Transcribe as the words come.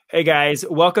Hey guys,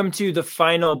 welcome to the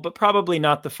final, but probably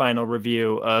not the final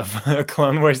review of a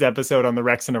Clone Wars episode on the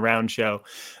Rex and Around show.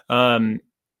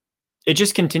 It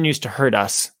just continues to hurt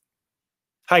us.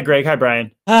 Hi, Greg. Hi,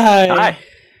 Brian. Hi. Hi.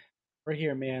 We're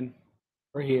here, man.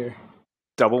 We're here.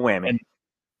 Double whammy.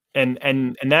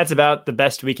 And that's about the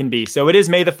best we can be. So it is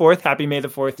May the 4th. Happy May the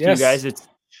 4th to you Yes. guys. It's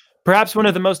perhaps one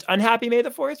of the most unhappy May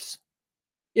the 4ths.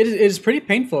 It is pretty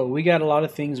painful. We got a lot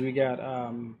of things. We got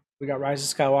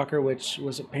Rise of Skywalker, which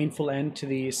was a painful end to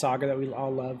the saga that we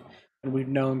all love and we've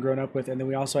known, grown up with, and then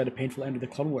we also had a painful end to the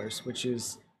Clone Wars, which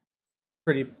is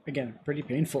pretty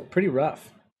painful, pretty rough.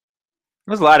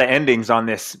 There's a lot of endings on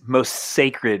this most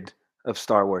sacred of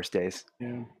Star Wars days.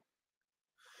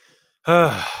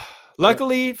 Yeah.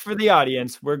 Luckily for the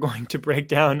audience, we're going to break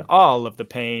down all of the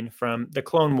pain from the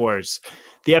Clone Wars.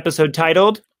 The episode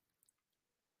titled,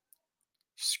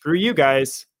 Screw You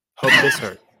Guys, Hope This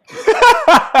Hurt.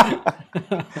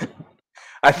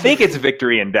 I think it's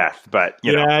victory and death, but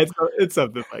you know. It's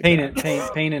something like pain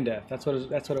that. Pain and death. That's what it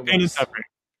was. Pain and suffering.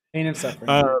 Pain and suffering.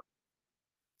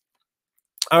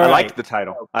 I liked the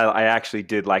title. I actually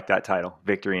did like that title,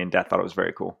 Victory and Death. Thought it was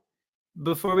very cool.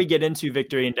 Before we get into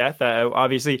Victory and Death, I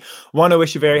obviously want to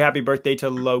wish a very happy birthday to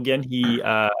Logan. He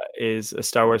is a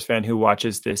Star Wars fan who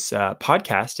watches this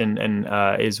podcast and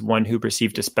is one who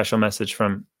received a special message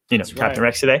from Captain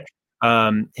Rex today.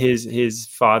 His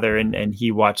father and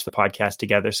he watched the podcast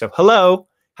together. So hello,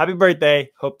 happy birthday.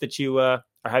 Hope that you are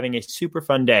having a super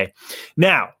fun day.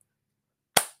 Now,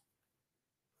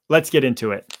 let's get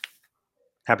into it.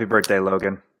 Happy birthday,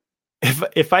 Logan.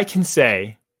 If I can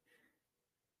say,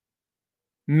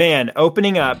 man,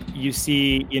 opening up, you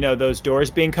see, those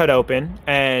doors being cut open,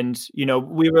 and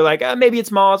we were like, maybe it's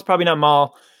Maul. It's probably not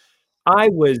Maul. I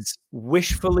was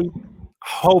wishfully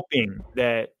hoping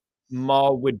that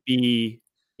Maul would be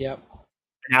an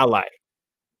ally.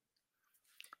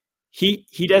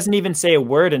 He doesn't even say a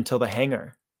word until the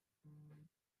hangar.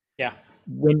 Yeah.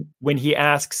 When he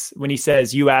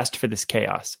says, you asked for this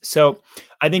chaos. So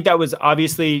I think that was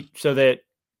obviously so that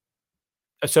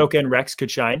Ahsoka and Rex could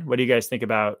shine. What do you guys think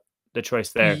about the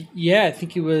choice there? Yeah, I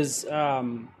think it was I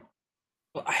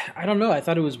don't know. I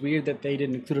thought it was weird that they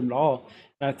didn't include him at all.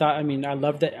 And I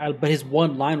loved that, but his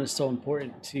one line was so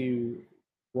important to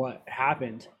what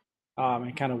happened,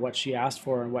 and kind of what she asked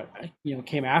for and what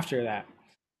came after that.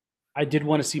 I did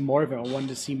want to see more of him. I wanted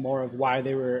to see more of why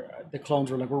the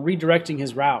clones were like, we're redirecting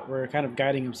his route. We're kind of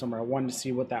guiding him somewhere. I wanted to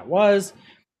see what that was,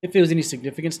 if there was any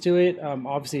significance to it.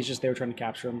 Obviously, it's just they were trying to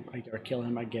capture him or kill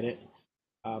him. I get it.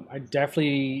 I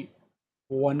definitely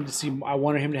wanted to see. I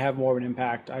wanted him to have more of an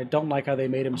impact. I don't like how they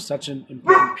made him such an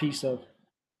important piece of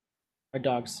our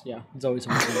dogs. Yeah, it's always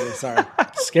home. Sorry,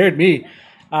 scared me.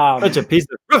 Such a piece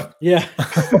of yeah.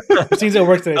 Seems at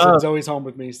work today, so he's always home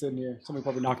with me sitting here. Somebody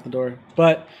probably knocked the door,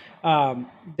 but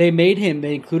they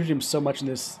included him so much in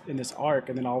this arc,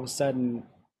 and then all of a sudden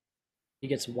he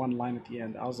gets one line at the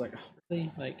end. I was like, really?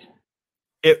 Like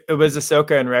it was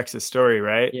Ahsoka and Rex's story,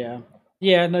 right?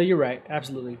 Yeah. No, you're right.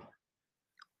 Absolutely.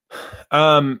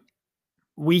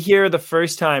 We hear the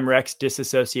first time Rex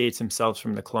disassociates himself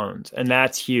from the clones, and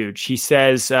that's huge. He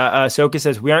says, Ahsoka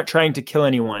says, we aren't trying to kill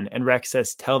anyone, and Rex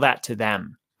says, tell that to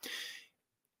them.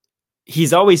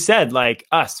 He's always said, like,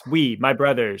 us, we, my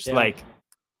brothers, like,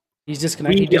 he's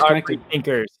disconnected. We are free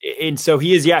thinkers. And so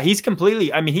he is, he's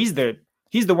completely, he's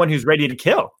the one who's ready to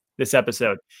kill this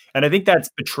episode. And I think that's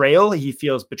betrayal. He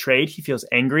feels betrayed. He feels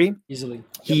angry. Easily.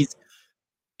 He's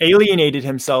alienated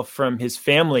himself from his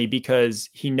family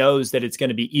because he knows that it's going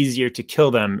to be easier to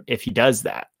kill them if he does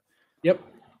that. Yep.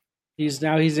 He's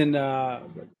in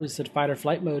fight or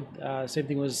flight mode. Same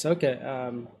thing with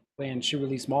Ahsoka. When she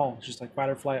released Maul, she's like, fight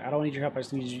or flight. I don't need your help. I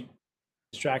just need you to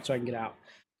distract so I can get out.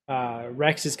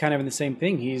 Rex is kind of in the same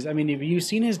thing. If you've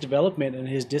seen his development and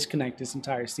his disconnect this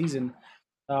entire season,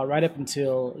 right up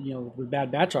until the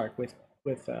Bad Batch arc with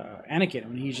Anakin,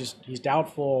 when he's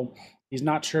doubtful. He's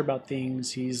not sure about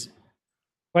things. He's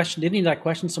questioned. Didn't he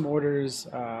question some orders?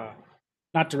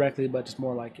 Not directly, but just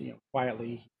more like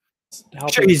quietly.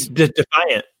 Sure, he's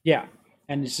defiant. Yeah,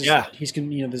 and it's just he's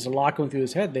there's a lot going through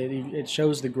his head. It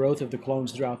shows the growth of the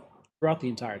clones throughout the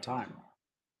entire time.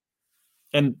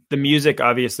 And the music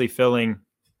obviously filling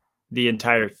the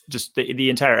entire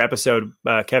episode.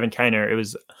 Kevin Kiner, it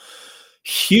was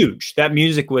huge. That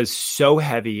music was so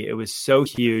heavy. It was so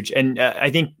huge. And I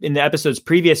think in the episodes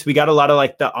previous, we got a lot of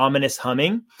like the ominous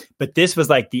humming, but this was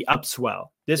like the upswell.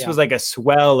 This was like a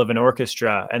swell of an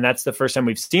orchestra. And that's the first time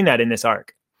we've seen that in this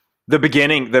arc. The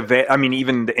beginning,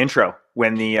 even the intro,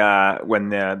 when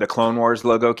the Clone Wars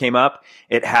logo came up,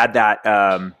 it had that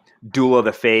Duel of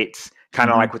the Fates, kind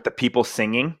of like with the people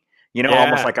singing.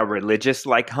 almost like a religious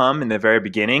like hum in the very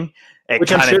beginning.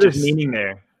 Which I'm sure there's meaning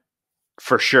there.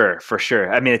 For sure.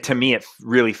 I mean, to me, it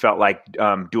really felt like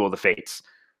Duel of the Fates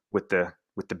with the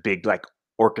big like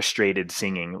orchestrated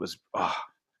singing. It was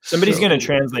somebody's going to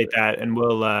translate that, and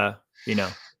we'll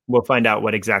find out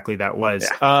what exactly that was.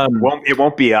 Yeah. It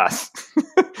won't be us.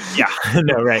 Yeah,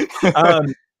 no, right.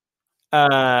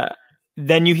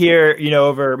 Then you hear,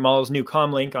 over Maul's new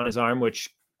comm link on his arm, which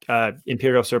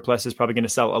Imperial Surplus is probably going to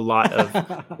sell a lot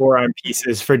of forearm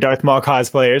pieces for Darth Maul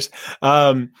cosplayers.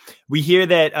 We hear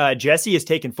that Jesse has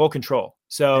taken full control.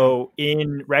 So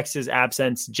in Rex's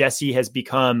absence, Jesse has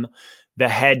become the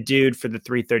head dude for the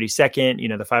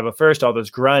 332nd, the 501st, all those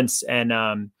grunts. And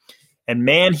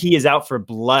man, he is out for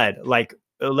blood. Like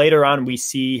later on, we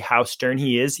see how stern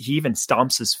he is. He even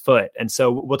stomps his foot. And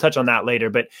so we'll touch on that later.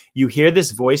 But you hear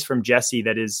this voice from Jesse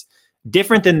that is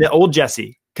different than the old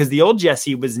Jesse, because the old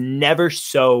Jesse was never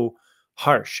so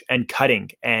harsh and cutting,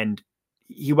 and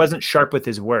he wasn't sharp with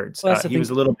his words. Well, he was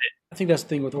a little bit. I think that's the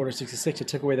thing with Order 66. It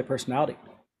took away the personality.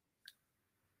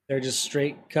 They're just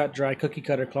straight cut, dry cookie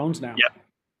cutter clones now.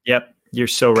 Yep. You're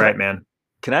so right, man.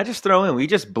 Can I just throw in? We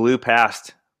just blew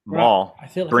past Maul,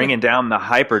 bringing down the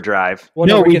hyperdrive. Well,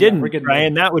 no, we didn't,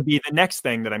 Brian. That would be the next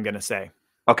thing that I'm going to say.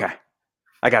 Okay.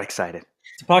 I got excited.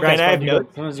 It's a podcast. Brian,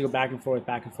 sometimes you go back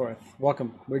and forth.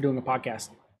 Welcome. We're doing a podcast.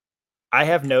 I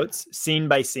have notes, scene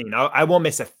by scene. I won't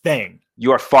miss a thing.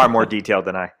 You are far more detailed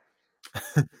than I.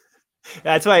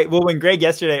 That's why. Well, when Greg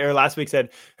yesterday or last week said,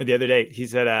 or the other day, he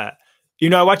said, I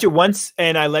watch it once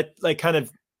and I let like kind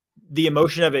of the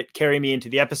emotion of it carry me into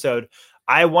the episode.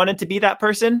 I wanted to be that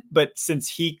person, but since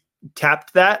he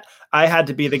tapped that, I had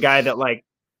to be the guy that like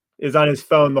is on his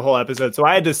phone the whole episode. So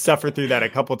I had to suffer through that a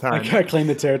couple times. I claim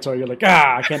the territory. You're like,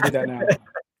 I can't do that now.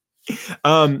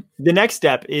 The next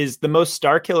step is the most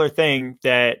Star Killer thing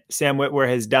that Sam Witwer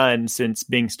has done since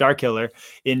being Star Killer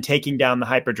in taking down the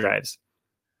hyperdrives.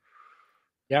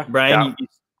 Yeah. Brian,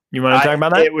 you want to talk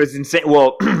about that? It was insane.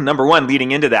 Well, number one,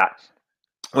 leading into that,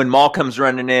 when Maul comes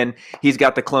running in, he's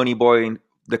got the cloney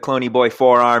boy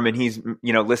forearm, and he's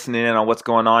listening in on what's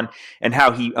going on, and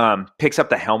how he picks up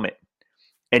the helmet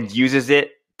and uses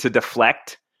it to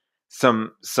deflect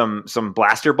some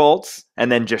blaster bolts,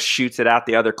 and then just shoots it out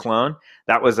the other clone.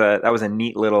 That was a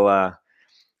neat little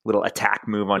attack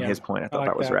move on his point. I thought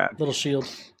that was rad. Little shield.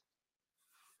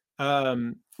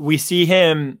 We see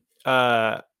him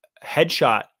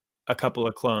headshot a couple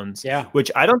of clones. Yeah,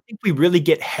 which I don't think we really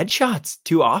get headshots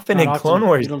too often in Clone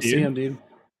Wars. You don't see them, dude.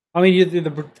 I mean,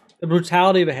 the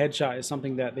brutality of a headshot is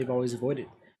something that they've always avoided.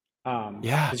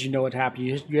 Because you know what happened.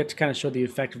 You have to kind of show the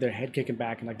effect of their head kicking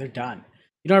back and like they're done.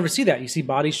 You don't ever see that. You see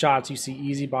body shots. You see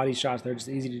easy body shots. They're just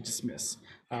easy to dismiss.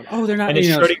 They're not.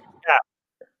 And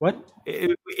what?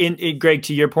 Greg,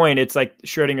 to your point, it's like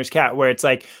Schrodinger's cat, where it's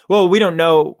like, well, we don't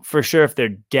know for sure if they're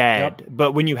dead,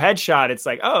 but when you headshot, it's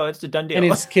like, oh, it's a done deal. And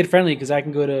it's kid friendly because I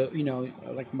can go to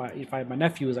my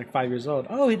nephew is like 5 years old.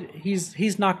 Oh,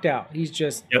 he's knocked out. He's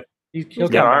just he's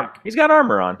got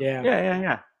armor on.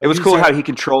 Yeah. It was cool how he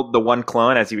controlled the one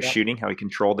clone as he was shooting. How he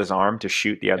controlled his arm to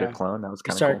shoot the other clone. That was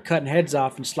kind of cool. Start cutting heads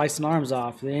off and slicing arms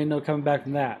off. There ain't no coming back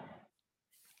from that.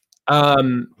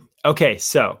 Okay,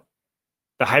 so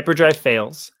the hyperdrive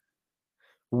fails.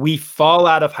 We fall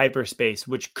out of hyperspace,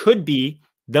 which could be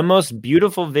the most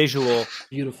beautiful visual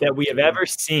that we have ever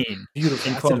seen.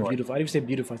 Beautiful. I said beautiful. I didn't say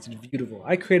beautiful. I said beautiful.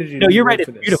 I created it. No, you're right. It's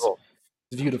beautiful.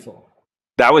 It's beautiful.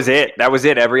 That was it.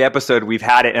 Every episode we've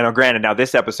had it. And granted, now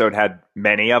this episode had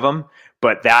many of them,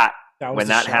 but when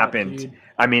that happened, dude.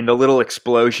 I mean, the little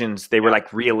explosions, they were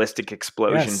like realistic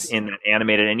explosions in that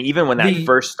animated. And even when that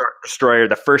first Star Destroyer,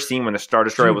 the first scene when the Star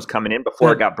Destroyer was coming in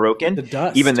before it got broken, the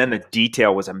dust. Even then the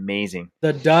detail was amazing.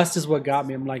 The dust is what got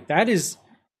me. I'm like, that is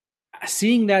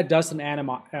seeing that dust in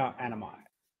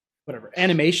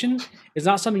animation is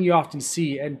not something you often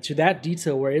see. And to that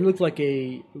detail where it looked like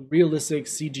a realistic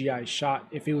CGI shot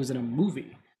if it was in a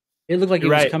movie. It looked like it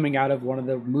was coming out of one of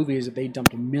the movies that they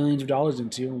dumped millions of dollars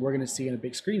into, and we're going to see in a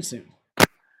big screen soon.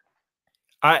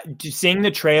 Seeing the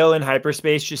trail in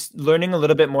hyperspace, just learning a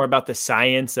little bit more about the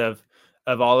science of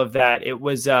all of that. It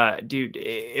was,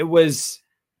 it was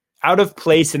out of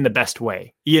place in the best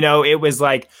way. It was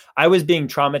like I was being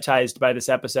traumatized by this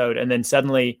episode, and then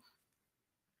suddenly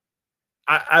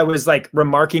I was like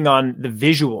remarking on the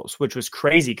visuals, which was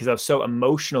crazy because I was so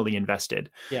emotionally invested.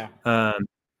 Yeah. All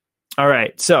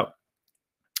right. So,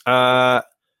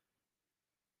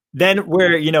 then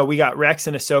we got Rex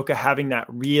and Ahsoka having that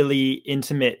really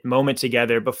intimate moment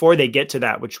together. Before they get to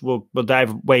that, which we'll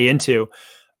dive way into,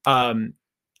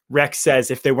 Rex says,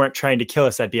 if they weren't trying to kill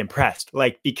us, I'd be impressed.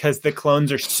 Like, because the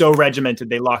clones are so regimented,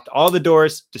 they locked all the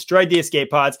doors, destroyed the escape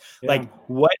pods. Yeah. Like,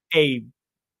 what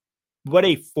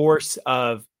a force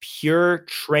of pure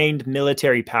trained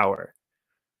military power.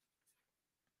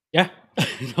 Yeah. I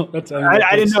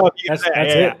didn't know if you that's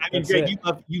it. I mean, Greg,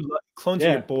 you love clones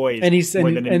are your boys. And it's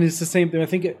the same thing. I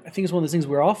think it's one of those things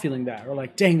we're all feeling that. We're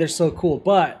like, dang, they're so cool,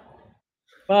 but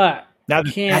now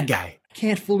the bad guy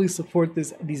can't fully support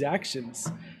these actions.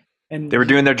 And they were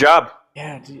doing their job.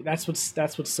 Yeah, dude, that's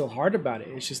what's so hard about it.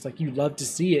 It's just like you love to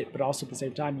see it, but also at the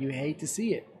same time you hate to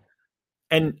see it.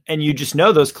 And you just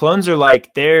know those clones are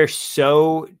like they're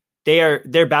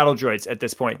battle droids at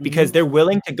this point because they're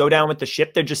willing to go down with the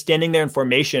ship. They're just standing there in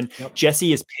formation. Yep.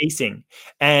 Jesse is pacing,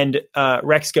 and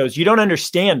Rex goes, "You don't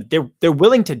understand. They're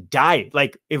willing to die.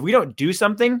 Like if we don't do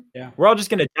something, we're all just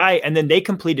going to die." And then they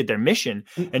completed their mission,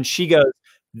 and she goes,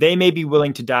 "They may be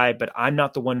willing to die, but I'm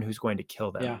not the one who's going to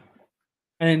kill them." Yeah.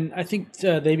 And I think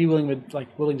they be willing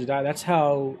to die. That's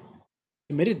how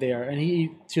committed they are, and he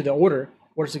to the Order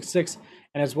 66,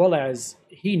 and as well as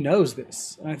he knows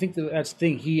this. And I think that's the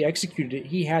thing. He executed it.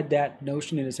 He had that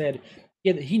notion in his head.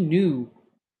 He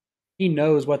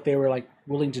knows what they were like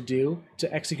willing to do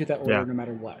to execute that order no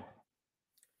matter what.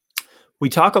 We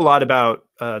talk a lot about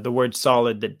the word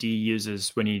solid that D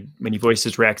uses when he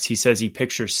voices Rex. He says he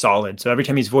pictures solid. So every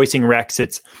time he's voicing Rex,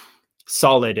 it's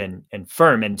solid and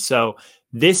firm. And so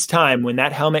this time when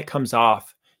that helmet comes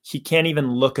off, he can't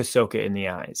even look Ahsoka in the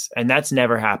eyes. And that's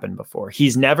never happened before.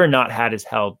 He's never not had his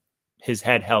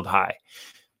head held high.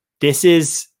 This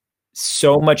is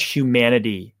so much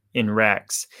humanity in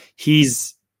Rex.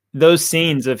 He's those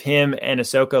scenes of him and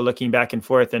Ahsoka looking back and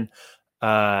forth and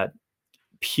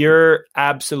pure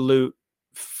absolute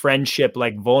friendship,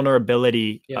 like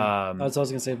vulnerability. Yeah, that's what I was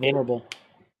going to say, vulnerable.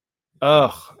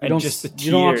 And just the tears.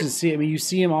 You don't often see it. I mean, you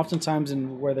see him oftentimes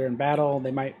where they're in battle.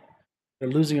 They're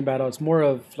losing a battle. It's more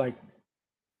of like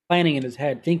planning in his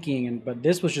head, thinking, but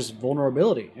this was just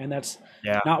vulnerability, and that's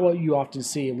not what you often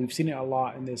see. And we've seen it a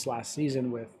lot in this last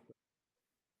season with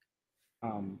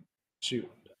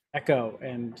Echo,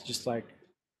 and just like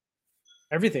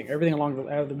everything along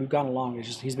that we've gone along. It's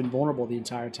just he's been vulnerable the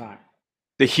entire time.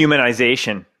 The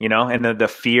humanization, and the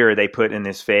fear they put in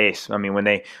his face. I mean,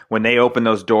 when they opened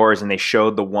those doors and they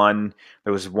showed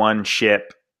there was one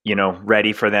ship,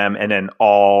 ready for them, and then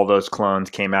all those clones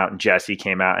came out and Jesse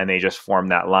came out and they just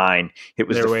formed that line. It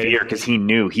was the fear because he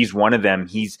knew he's one of them.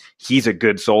 He's a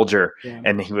good soldier,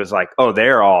 and he was like, "Oh,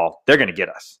 they're going to get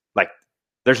us. Like,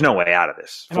 there's no way out of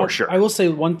this for sure." I will say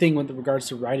one thing with regards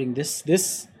to writing.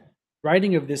 This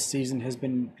writing of this season has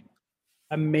been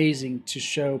amazing to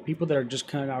show people that are just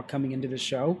kind of coming into the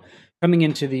show, coming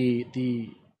into the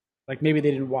like maybe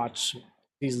they didn't watch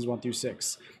seasons 1 through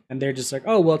 6, and they're just like,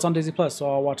 oh well, it's on Disney Plus,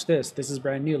 so I'll watch this. This is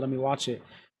brand new. Let me watch it.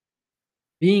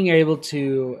 Being able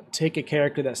to take a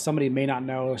character that somebody may not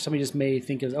know, or somebody just may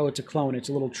think is, oh, it's a clone, it's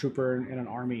a little trooper in an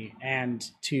army, and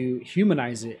to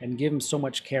humanize it and give him so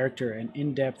much character and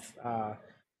in-depth, I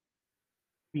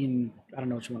don't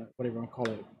know whatever you want to call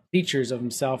it, features of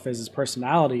himself as his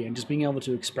personality, and just being able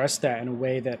to express that in a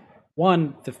way that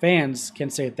the fans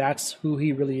can say that's who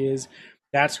he really is,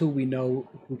 that's who we know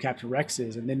who Captain Rex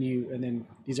is, and then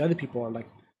these other people are like,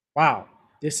 wow,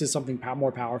 this is something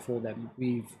more powerful than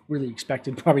we've really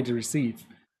expected probably to receive,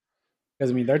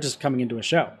 because I mean they're just coming into a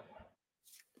show.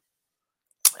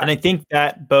 And I think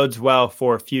that bodes well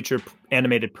for future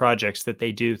animated projects that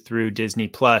they do through Disney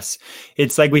Plus.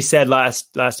 It's like we said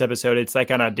last episode, it's like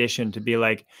an audition to be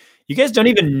like, you guys don't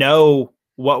even know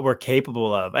what we're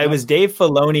capable of. It was Dave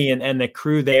Filoni and the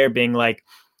crew there being like,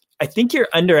 I think you're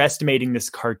underestimating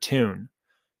this cartoon.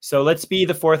 So let's be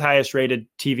the 4th highest rated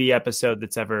TV episode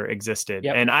that's ever existed.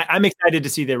 Yep. And I'm excited to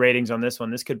see the ratings on this one.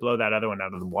 This could blow that other one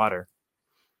out of the water.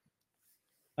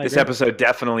 This episode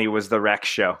definitely was the Rex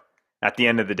show. At the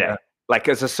end of the day, like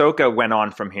as Ahsoka went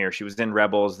on from here, she was in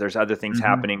Rebels. There's other things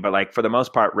happening, but like for the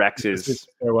most part, Rex is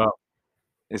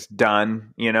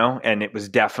done, and it was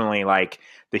definitely like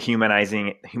the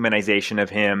humanization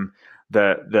of him,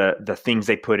 the things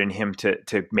they put in him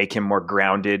to make him more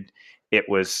grounded. It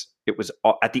was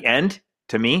all, at the end,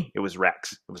 to me, it was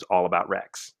Rex. It was all about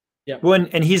Rex. Yeah. Well,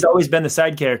 and he's always been the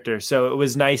side character, so it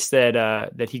was nice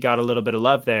that he got a little bit of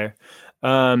love there.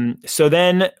 So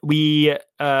then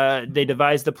they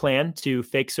devised the plan to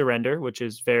fake surrender, which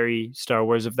is very Star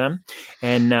Wars of them.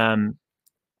 And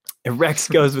Rex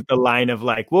goes with the line of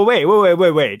like, well,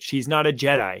 wait. She's not a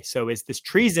Jedi. So is this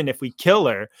treason if we kill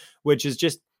her, which is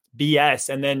just BS.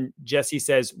 And then Jesse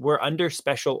says, we're under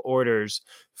special orders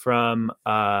from,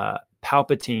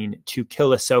 Palpatine to kill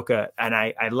Ahsoka, and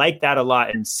I like that a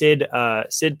lot. And Sid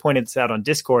pointed this out on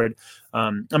Discord.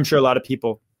 I'm sure a lot of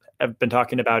people have been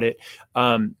talking about it.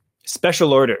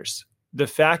 Special orders. The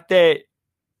fact that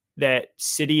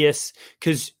Sidious,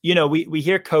 because we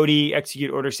hear Cody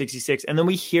execute Order 66, and then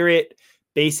we hear it.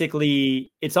 Basically,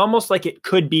 it's almost like it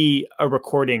could be a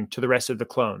recording to the rest of the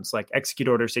clones, like execute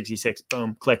Order 66,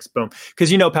 boom, clicks, boom.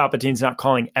 Because Palpatine's not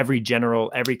calling every general,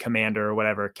 every commander or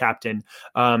whatever captain.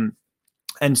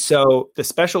 And so the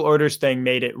special orders thing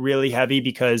made it really heavy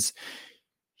because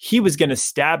he was going to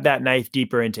stab that knife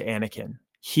deeper into Anakin.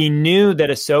 He knew that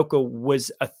Ahsoka was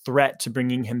a threat to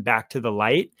bringing him back to the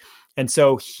light. And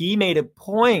so he made a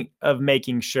point of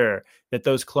making sure that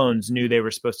those clones knew they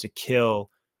were supposed to kill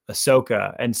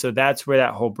Ahsoka. And so that's where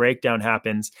that whole breakdown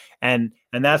happens. And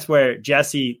that's where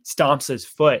Jesse stomps his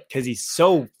foot because he's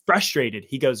so frustrated.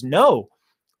 He goes, no,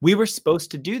 we were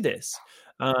supposed to do this.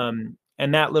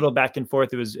 And that little back and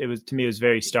forth, it was to me, it was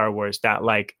very Star Wars, that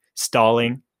like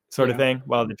stalling sort of thing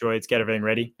while the droids get everything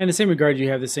ready. In the same regard, you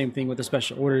have the same thing with the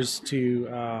special orders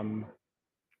to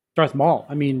Darth Maul.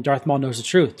 I mean, Darth Maul knows the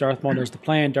truth. Darth Maul knows the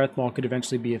plan. Darth Maul could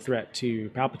eventually be a threat to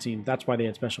Palpatine. That's why they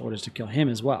had special orders to kill him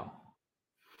as well.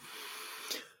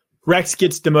 Rex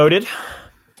gets demoted.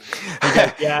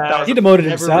 He demoted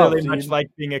himself. Really much like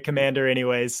being a commander,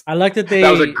 anyways. I like that they. That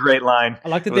was a great line. I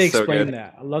like that they explained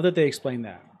that. I love that they explained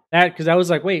that. Because I was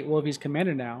like, wait, well, if he's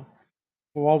commander now,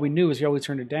 well, all we knew is he always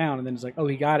turned it down, and then it's like, oh,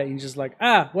 he got it. And he's just like,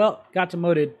 well, got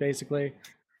demoted basically.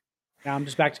 Now I'm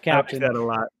just back to captain. I like that a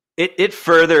lot. It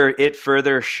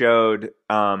further showed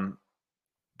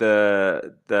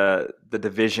the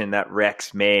division that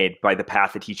Rex made by the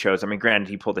path that he chose. I mean, granted,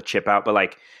 he pulled the chip out, but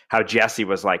like how Jesse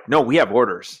was like, no, we have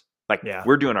orders. Like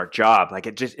we're doing our job. Like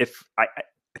I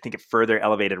think it further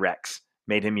elevated Rex,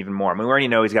 made him even more. I mean, we already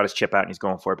know he's got his chip out and he's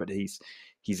going for it, but he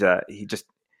just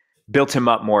built him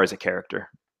up more as a character.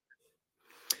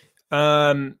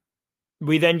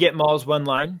 We then get Maul's one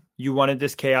line, "You wanted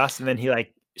this chaos," and then he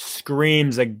like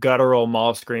screams a guttural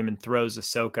Maul scream and throws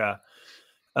Ahsoka.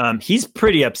 He's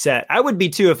pretty upset. I would be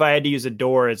too if I had to use a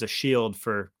door as a shield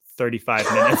for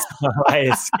 35 minutes while I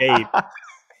escape.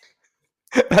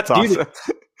 That's awesome. Dude,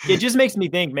 it just makes me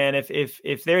think, man,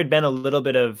 if there had been a little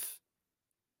bit of,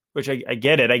 which I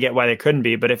get it, I get why there couldn't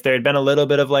be, but if there had been a little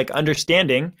bit of like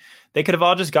understanding, they could have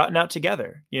all just gotten out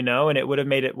together, and it would have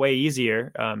made it way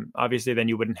easier. Obviously, then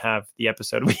you wouldn't have the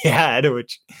episode we had,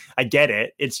 which I get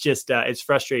it. It's just, it's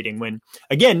frustrating when,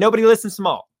 again, nobody listens to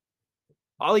Maul.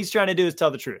 All he's trying to do is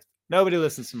tell the truth. Nobody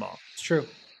listens to Maul. It's true.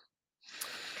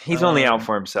 He's only out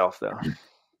for himself, though.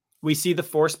 We see the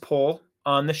Force pull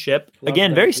on the ship.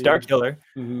 Again, very Star Killer.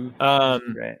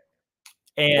 Mm-hmm. Right.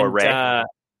 And or Rey.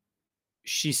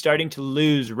 She's starting to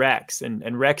lose Rex,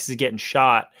 and Rex is getting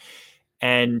shot.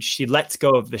 And she lets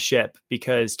go of the ship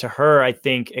because to her, I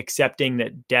think accepting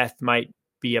that death might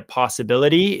be a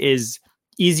possibility is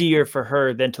easier for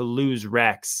her than to lose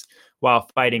Rex while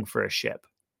fighting for a ship.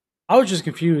 I was just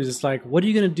confused. It's like, what are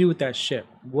you going to do with that ship?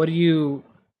 Are you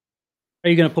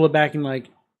going to pull it back and like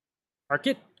park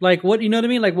it? Like what, you know what I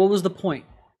mean? Like what was the point?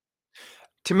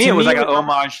 To me, it was like an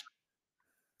homage.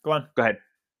 Go on. Go ahead.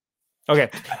 Okay.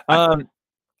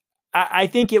 I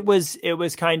think it was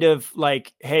kind of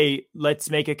like, hey, let's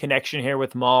make a connection here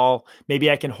with Maul.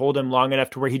 Maybe I can hold him long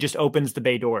enough to where he just opens the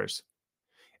bay doors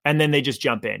and then they just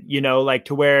jump in, like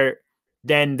to where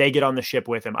then they get on the ship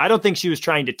with him. I don't think she was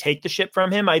trying to take the ship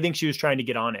from him. I think she was trying to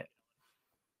get on it.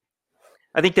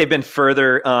 I think they've been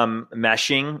further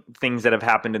meshing things that have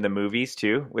happened in the movies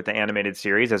too, with the animated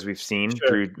series, as we've seen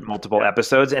through multiple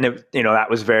episodes. And that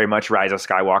was very much Rise of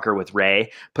Skywalker with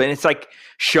Rey, but it's like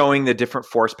showing the different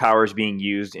force powers being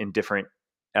used in different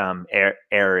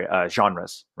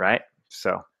genres, right?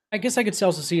 So I guess I could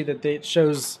also see that it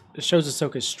shows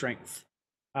Ahsoka's strength.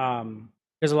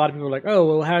 Because a lot of people are like, oh,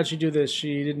 well, how did she do this?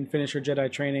 She didn't finish her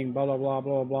Jedi training, blah, blah, blah,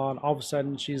 blah, blah. And all of a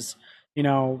sudden she's,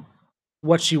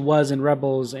 what she was in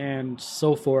Rebels and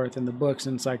so forth in the books.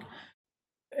 And it's like,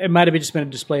 it might have just been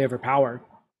a display of her power,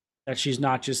 that she's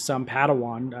not just some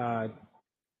Padawan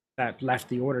that left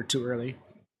the Order too early.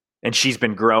 And she's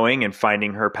been growing and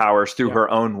finding her powers through her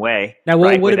own way, now,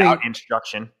 without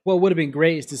instruction. What would have been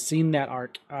great is to see that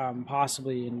arc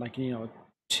possibly in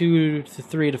 2 to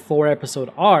 3 to 4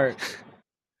 episode arc.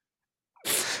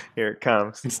 Here it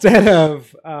comes. Instead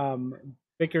of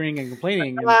bickering and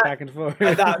complaining and back and forth.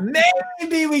 I thought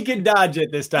maybe we could dodge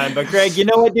it this time. But Greg, you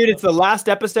know what, dude? It's the last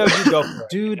episode. You go for it.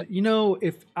 Dude,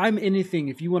 if I'm anything,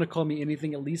 if you want to call me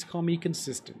anything, at least call me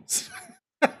consistent.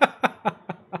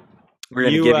 We're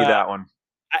going to give you that one.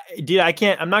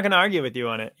 I'm not going to argue with you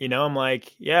on it. I'm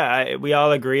like, we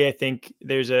all agree. I think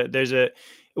there's a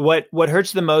what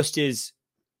hurts the most is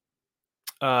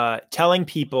telling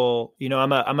people,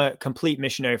 I'm a complete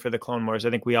missionary for the Clone Wars. I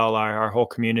think we all are. Our whole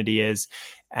community is.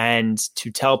 And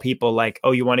to tell people like,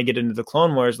 oh, you want to get into the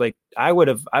Clone Wars? Like I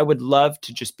would love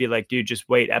to just be like, dude, just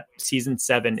wait. Season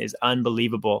 7 is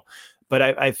unbelievable. But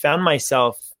I found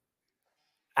myself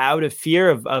out of fear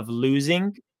of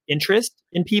losing interest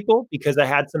in people, because I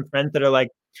had some friends that are like,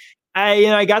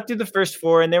 I got through the first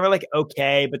 4 and they were like,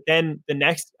 okay. But then the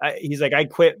next, he's like, I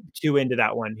quit too into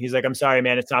that one. He's like, I'm sorry,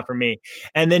 man, it's not for me.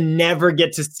 And then never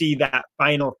get to see that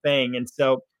final thing. And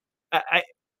so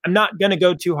I'm not going to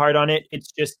go too hard on it.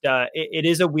 It's just, it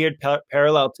is a weird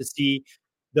parallel to see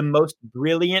the most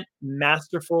brilliant,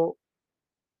 masterful,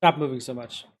 Stop moving so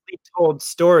much. told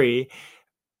story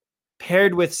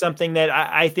paired with something that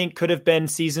I think could have been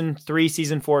season 3,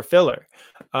 season 4 filler.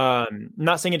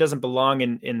 Not saying it doesn't belong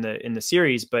in the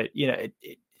series, but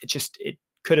it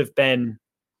could have been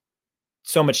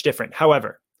so much different.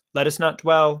 However, let us not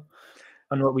dwell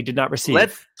on what we did not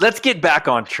receive. Let's get back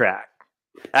on track.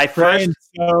 Brian's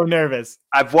so nervous.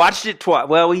 I've watched it twice.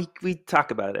 Well, we talk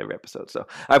about it every episode, so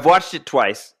I've watched it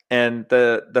twice. And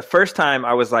the first time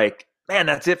I was like, man,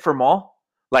 that's it for Maul.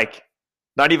 Like,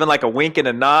 not even like a wink and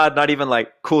a nod, not even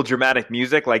like cool dramatic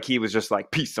music. Like he was just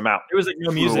like, peace, I'm out. There was like no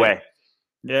music. Away.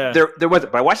 Yeah. There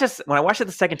wasn't. But when I watched it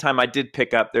the second time, I did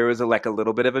pick up, there was a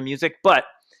little bit of a music. But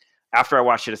after I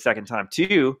watched it a second time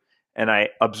too, and I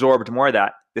absorbed more of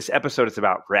that, this episode is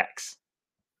about Rex.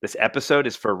 This episode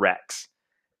is for Rex.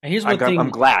 And here's one thing. I'm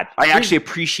glad. I actually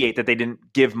appreciate that they didn't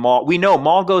give Maul. We know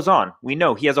Maul goes on. We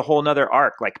know he has a whole nother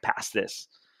arc like past this.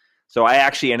 So I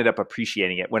actually ended up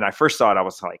appreciating it. When I first saw it, I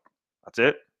was like, that's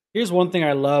it. Here's one thing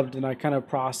I loved and I kind of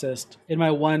processed in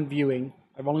my one viewing.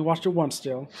 I've only watched it once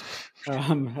still.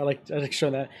 I like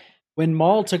showing that. When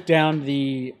Maul took down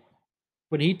the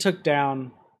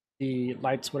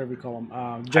lights, whatever you call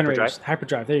them, generators,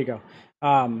 hyperdrive. There you go.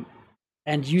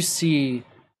 And you see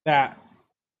that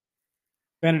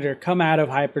Venator come out of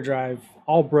hyperdrive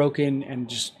all broken and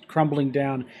just crumbling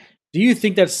down. Do you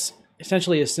think that's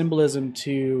essentially a symbolism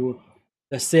to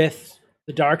the Sith,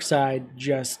 the dark side,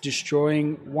 just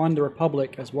destroying the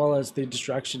Republic, as well as the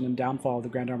destruction and downfall of the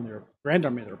Grand Army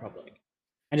of the Republic,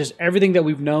 and just everything that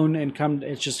we've known and come?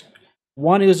 It's just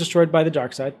it was destroyed by the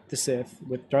dark side, the Sith,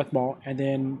 with Darth Maul, and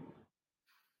then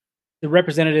the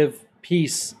representative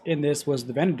piece in this was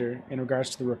the Venator in regards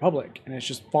to the Republic, and it's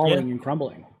just falling and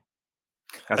crumbling.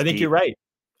 I think you're right.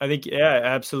 I think, yeah,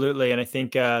 absolutely, and I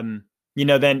think.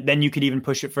 Then you could even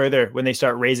push it further when they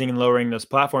start raising and lowering those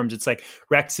platforms. It's like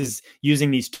Rex is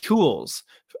using these tools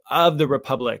of the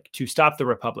Republic to stop the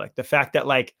Republic. The fact that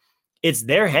like it's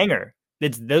their hangar,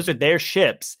 those are their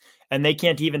ships, and they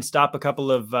can't even stop a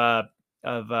couple of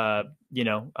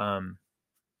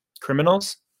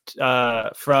criminals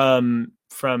from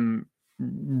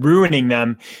ruining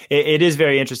them. It is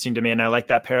very interesting to me, and I like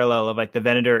that parallel of like the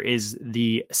Venator is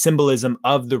the symbolism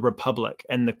of the Republic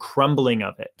and the crumbling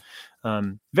of it.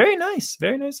 Very nice.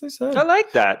 Very nicely said. I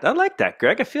like that,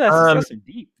 Greg. I feel that's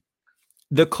deep.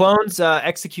 The clones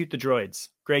execute the droids.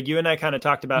 Greg, you and I kind of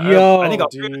talked about. I think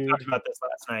we talked about this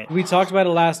last night. We talked about it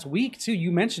last week too.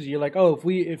 You mentioned it. You're like, oh,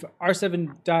 if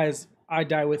R7 dies, I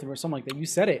die with him, or something like that. You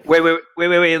said it.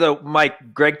 Wait. Though,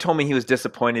 Mike, Greg told me he was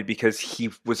disappointed because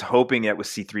he was hoping it was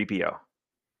C-3PO.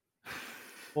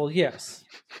 Well, yes.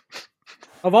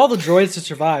 Of all the droids to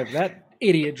survive, that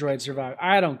idiot droid survived.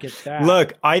 I don't get that.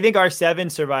 Look, I think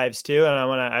R7 survives too, and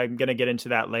I'm gonna get into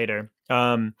that later.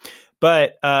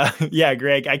 But yeah,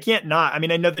 Greg, I can't not. I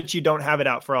mean, I know that you don't have it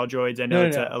out for all droids. I know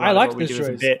I liked this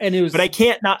droids, and it was. But I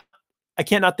can't not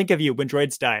think of you when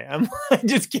droids die. I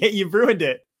just can't. You've ruined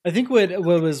it. I think what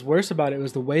was worse about it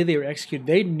was the way they were executed.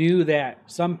 They knew that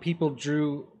some people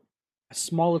drew a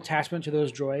small attachment to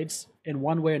those droids in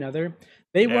one way or another.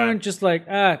 They weren't just like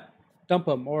dump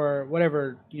them or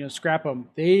whatever, scrap them.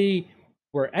 They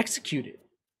were executed.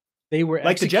 They were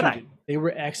like executed. The Jedi. They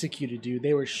were executed, dude.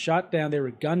 They were shot down. They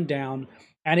were gunned down.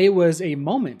 And it was a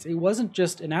moment. It wasn't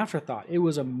just an afterthought. It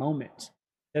was a moment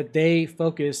that they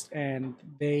focused and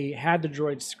they had the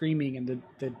droids screaming and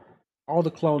all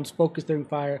the clones focused their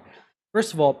fire.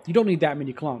 First of all, you don't need that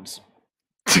many clones.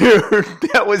 Dude,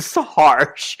 that was so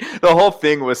harsh. The whole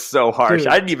thing was so harsh. Dude.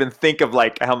 I didn't even think of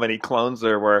like how many clones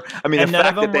there were. I mean, the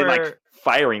fact that they like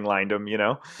firing lined them,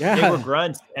 Yeah. They were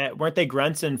grunts. Weren't they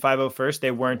grunts in 501st?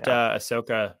 They weren't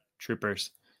Ahsoka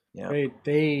troopers. Yeah.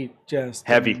 They just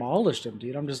demolished them,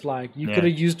 dude. I'm just like, you could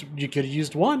have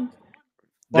used one.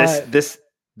 But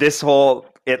This whole,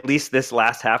 at least this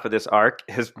last half of this arc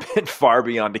has been far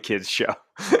beyond a kid's show.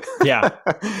 Yeah.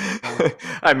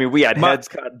 I mean, we had heads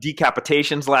cut,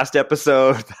 decapitations last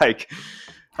episode. Like,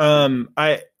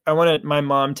 I want to. My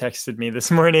mom texted me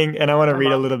this morning, and I want to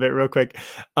read a little bit real quick.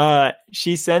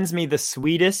 She sends me the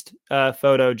sweetest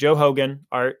photo, Joe Hogan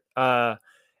art,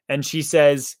 and she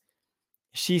says,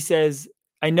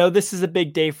 "I know this is a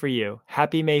big day for you.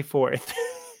 Happy May 4th."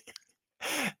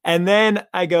 And then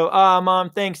I go, Mom,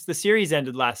 thanks. The series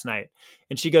ended last night.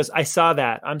 And she goes, I saw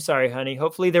that. I'm sorry, honey.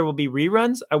 Hopefully there will be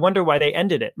reruns. I wonder why they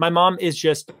ended it. My mom is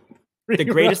just the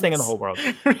greatest thing in the whole world.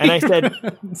 And I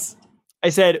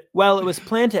said, well, it was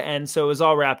planned to end, so it was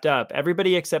all wrapped up.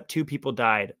 Everybody except 2 people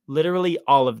died. Literally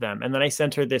all of them. And then I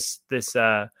sent her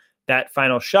that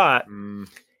final shot.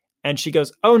 And she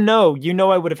goes, oh no,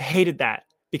 I would have hated that.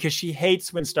 Because she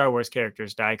hates when Star Wars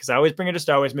characters die. Because I always bring her to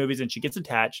Star Wars movies and she gets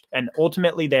attached. And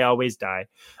ultimately, they always die.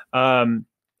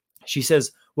 She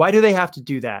says, why do they have to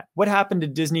do that? What happened to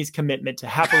Disney's commitment to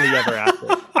happily ever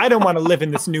after? I don't want to live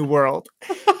in this new world.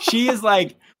 She is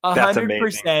like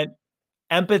 100%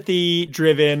 empathy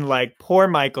driven. Like, poor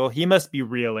Michael. He must be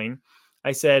reeling.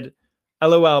 I said,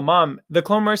 LOL, Mom, the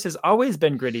Clone Wars has always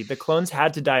been gritty. The clones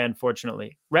had to die,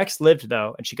 unfortunately. Rex lived,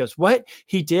 though. And she goes, what?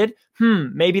 He did?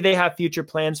 Maybe they have future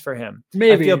plans for him.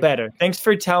 Maybe. I feel better. Thanks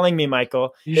for telling me,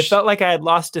 Michael. It felt like I had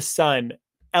lost a son.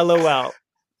 LOL.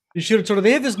 You should have told her.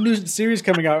 They have this new series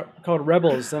coming out called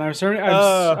Rebels. And I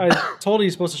told her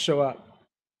he's supposed to show up.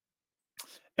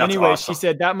 Anyway, awesome. She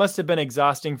said, that must have been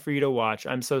exhausting for you to watch.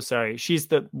 I'm so sorry. She's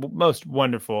the most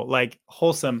wonderful, like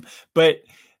wholesome, but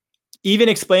even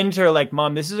explaining to her, like,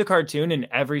 Mom, this is a cartoon and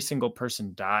every single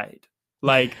person died.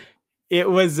 Like, it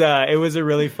was a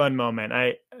really fun moment.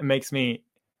 It makes me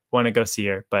want to go see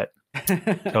her, but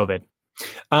COVID.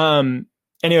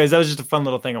 Anyways, that was just a fun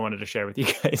little thing I wanted to share with you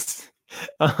guys.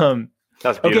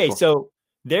 That's beautiful. Okay, so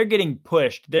they're getting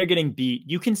pushed. They're getting beat.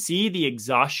 You can see the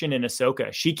exhaustion in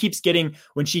Ahsoka. She keeps getting,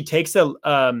 when she takes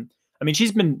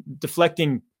she's been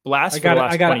deflecting blasts for the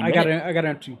last 20 minutes. I got to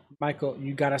answer you. Michael,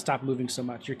 you got to stop moving so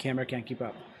much. Your camera can't keep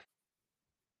up.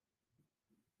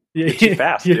 Too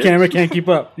fast. Your camera can't keep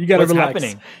up. You got to relax. What's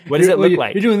happening? What does it look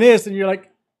like? You're doing this, and you're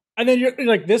like, and then you're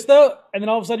like this though, and then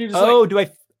all of a sudden you're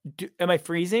just am I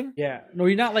freezing? Yeah. No,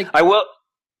 you're not like. I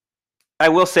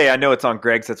will say, I know it's on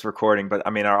Greg's that's recording, but I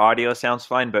mean, our audio sounds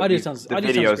fine, but the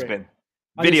video's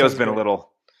been a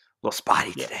little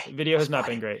spotty today. Video has not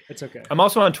been great. It's okay. I'm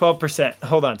also on 12%.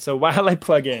 Hold on. So while I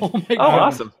plug in. Oh my God.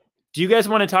 Awesome. Do you guys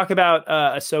want to talk about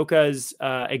Ahsoka's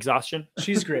exhaustion?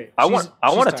 She's great. I want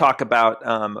to talk about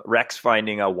Rex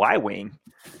finding a Y-wing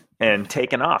and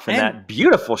taking off in that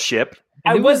beautiful ship.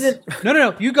 No.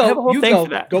 You go.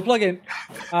 Go plug in.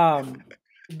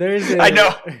 There's. I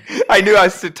know. I knew I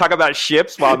was to talk about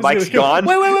ships while Mike's gone.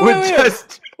 Wait.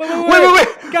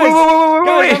 Guys,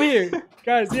 I'm here.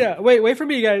 Guys, yeah. Wait for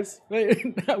me, guys.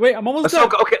 Wait, I'm almost done.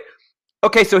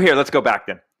 Okay, so here, let's go back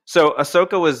then. So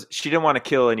Ahsoka she didn't want to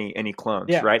kill any clones,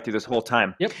 right? Through this whole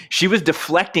time. Yep. She was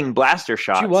deflecting blaster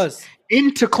shots. She was.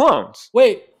 Into clones.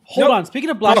 Wait, hold on. Speaking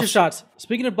of blaster shots,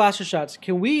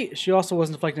 she also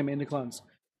wasn't deflecting them into clones.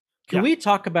 Can we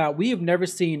talk about, we have never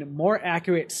seen more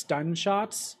accurate stun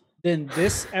shots than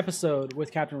this episode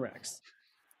with Captain Rex.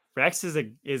 Rex is a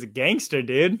gangster,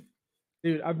 dude.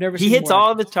 Dude, I've never seen He hits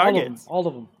all of the targets. All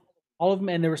of them,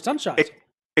 and there were stun shots.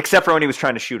 Except for when he was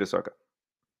trying to shoot Ahsoka.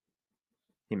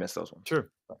 He missed those ones. True.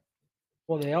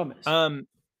 Well, they all missed.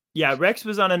 Yeah, Rex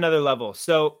was on another level.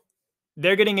 So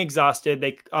they're getting exhausted.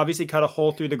 They obviously cut a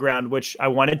hole through the ground, which I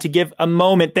wanted to give a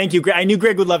moment. Thank you, Greg. I knew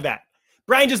Greg would love that.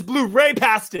 Brian just blew right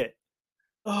past it.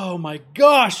 Oh my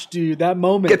gosh, dude, that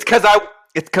moment. It's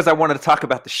because I wanted to talk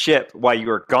about the ship while you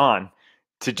were gone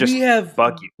to just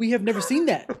bug you. We have never seen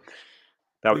that.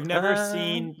 We've never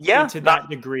seen to that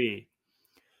degree.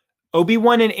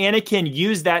 Obi-Wan and Anakin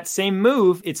use that same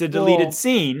move. It's a deleted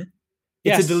scene.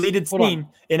 It's a deleted scene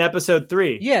in episode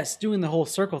 3. Yes, doing the whole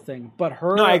circle thing. But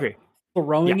her I agree.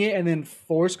 Throwing it and then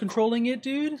force controlling it,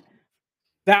 dude.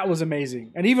 That was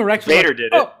amazing. And even Rex Vader did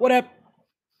it. Oh, what happened?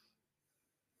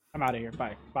 I'm out of here.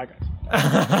 Bye, guys.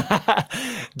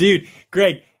 Dude,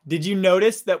 Greg, did you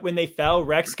notice that when they fell,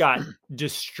 Rex got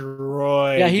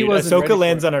destroyed? Yeah, he was. Ahsoka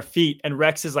lands on her feet, and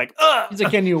Rex is like, ugh! He's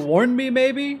like, can you warn me,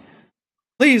 maybe?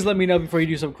 Please let me know before you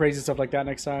do some crazy stuff like that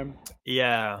next time.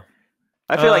 Yeah.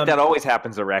 I feel like that always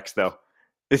happens to Rex, though.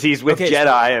 Is he's with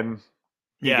Jedi and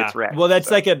he gets wrecked. Well, that's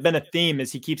been a theme,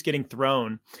 is he keeps getting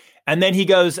thrown. And then he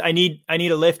goes, I need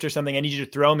a lift or something. I need you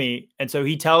to throw me. And so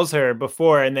he tells her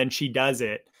before, and then she does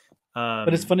it.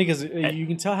 But it's funny because you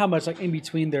can tell how much like in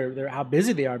between they're how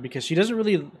busy they are, because she doesn't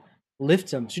really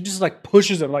lift him. She just like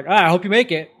pushes him like, I hope you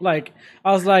make it. Like,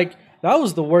 I was like, that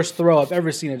was the worst throw I've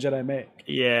ever seen a Jedi make.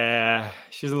 Yeah,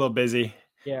 she's a little busy.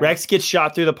 Yeah. Rex gets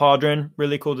shot through the pauldron.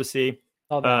 Really cool to see.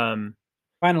 Finally,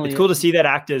 it's cool to see that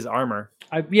act as armor.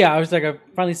 I was like, I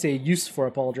finally say use for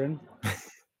a pauldron.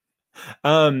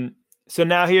 So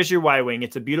now here's your Y-wing.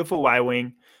 It's a beautiful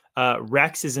Y-wing.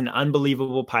 Rex is an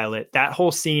unbelievable pilot. That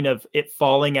whole scene of it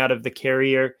falling out of the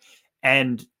carrier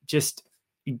and just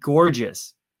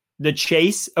gorgeous. The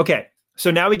chase. Okay. So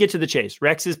now we get to the chase.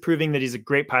 Rex is proving that he's a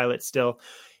great pilot still.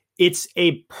 It's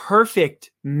a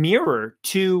perfect mirror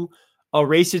to A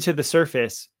Race to the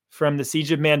Surface from the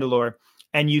Siege of Mandalore.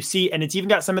 And you see, and it's even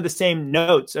got some of the same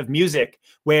notes of music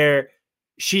where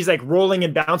she's like rolling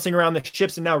and bouncing around the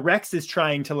ships. And now Rex is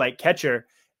trying to like catch her.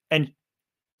 And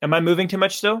am I moving too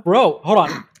much still? Bro, hold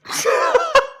on.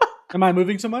 Am I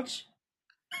moving so much?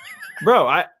 Bro,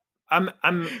 I'm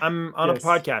on a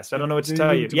podcast. I don't know what to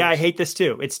tell you. Yeah, I hate this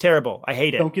too. It's terrible. I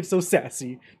hate it. Don't get so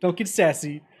sassy. Don't get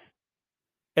sassy.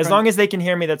 As long as they can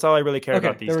hear me, that's all I really care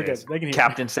about these days. They can hear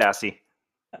Captain Sassy.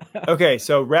 Okay,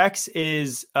 so Rex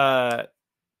is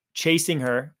chasing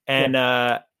her,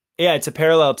 and it's a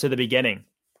parallel to the beginning.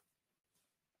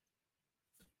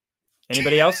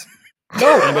 Anybody else?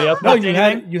 No, Anybody else? No,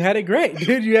 you had it great,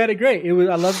 dude. You had it great. It was.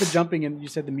 I love the jumping, and you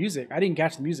said the music. I didn't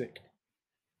catch the music.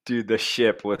 Dude, the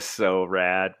ship was so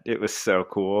rad. It was so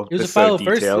cool. It was a Final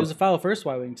First. It was a Final First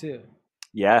Y-wing too.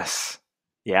 Yes,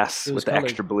 with the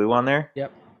extra blue on there.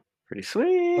 Yep, pretty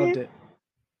sweet. Loved it.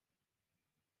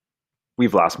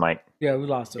 We've lost Mike. Yeah, we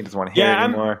lost him. He doesn't want to hear it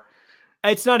anymore.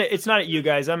 It's not at you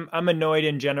guys. I'm annoyed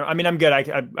in general. I mean, I'm good.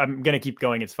 I'm gonna keep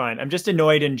going. It's fine. I'm just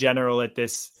annoyed in general at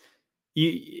this.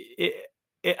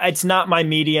 It's not my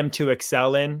medium to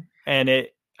excel in, and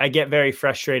I get very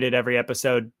frustrated every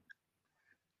episode.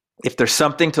 If there's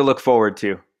something to look forward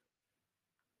to,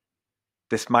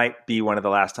 this might be one of the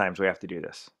last times we have to do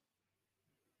this.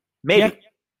 Maybe.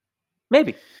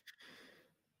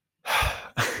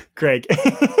 Craig.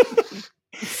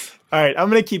 All right, I'm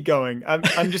gonna keep going.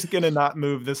 I'm just gonna not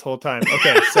move this whole time.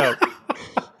 Okay, so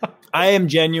I am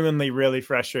genuinely really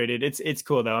frustrated. It's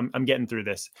cool though. I'm getting through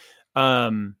this.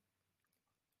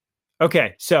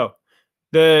 Okay, so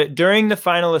during the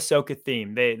final Ahsoka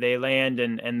theme, they land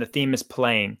and the theme is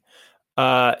playing.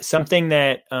 Something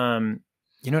that I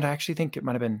actually think it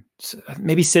might have been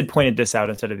maybe Sid pointed this out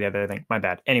instead of the other thing. My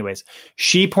bad. Anyways,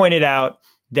 she pointed out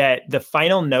that the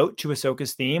final note to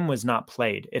Ahsoka's theme was not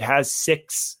played. It has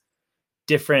 6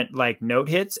 different like note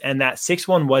hits, and that 6th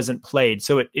one wasn't played,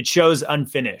 so it shows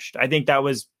unfinished. I think that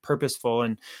was purposeful,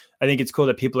 and I think it's cool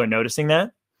that people are noticing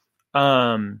that.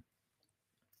 And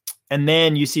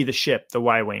then you see the ship, the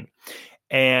Y-wing,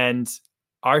 and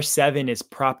R7 is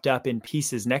propped up in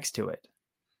pieces next to it.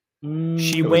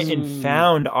 She went and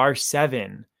found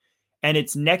R7, and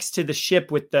it's next to the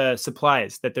ship with the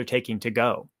supplies that they're taking to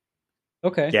go.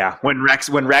 Okay. Yeah, when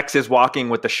Rex is walking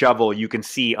with the shovel, you can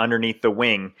see underneath the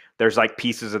wing there's like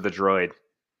pieces of the droid.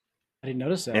 I didn't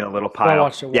notice that. In a little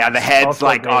pile. Yeah, the head's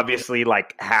like obviously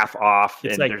like half off,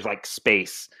 and there's like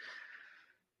space.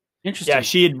 Interesting.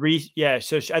 Yeah,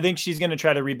 so I think she's going to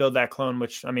try to rebuild that clone,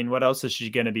 which, I mean, what else is she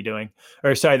going to be doing?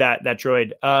 Or sorry, that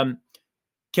droid.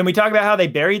 Can we talk about how they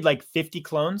buried like 50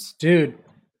 clones? Dude.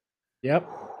 Yep.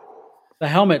 The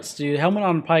helmets, dude. Helmet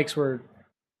on pikes were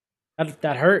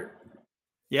that hurt.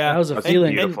 Yeah. That was a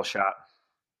feeling. Beautiful shot.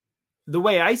 The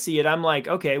way I see it, I'm like,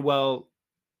 okay, well,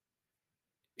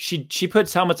 she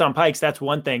puts helmets on pikes. That's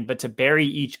one thing, but to bury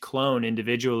each clone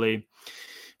individually,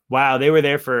 wow, they were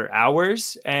there for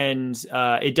hours, and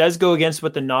it does go against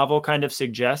what the novel kind of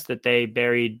suggests, that they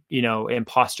buried,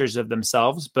 imposters of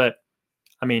themselves. But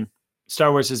I mean,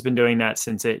 Star Wars has been doing that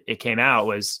since it came out,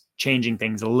 was changing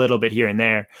things a little bit here and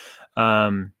there.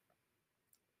 And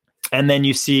then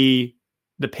you see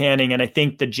the panning, and I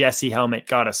think the Jesse helmet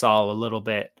got us all a little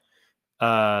bit.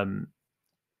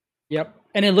 Yep.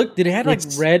 And did it have like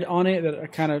red on it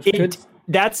that kind of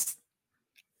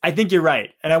I think you're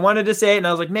right. And I wanted to say it, and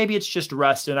I was like, maybe it's just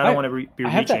rust, and I don't want to be I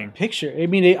have reaching. That picture. I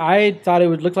mean, I thought it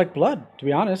would look like blood, to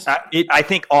be honest. I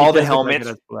think all the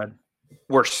helmets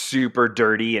were super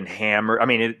dirty and hammered. I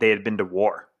mean, they had been to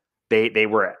war. They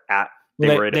were at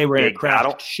a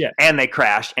battle ship, and they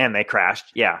crashed.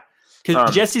 Yeah.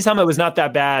 Because Jesse's helmet was not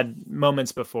that bad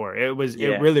moments before. It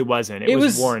really wasn't. It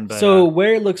was worn. But, so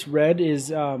where it looks red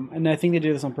is, and I think they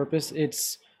did this on purpose,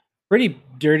 it's pretty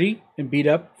dirty and beat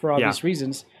up for obvious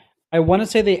reasons. I want to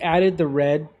say they added the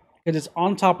red because it's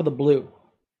on top of the blue.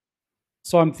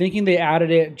 So I'm thinking they added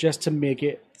it just to make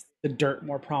the dirt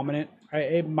more prominent. Right?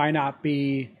 It might not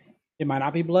be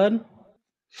blood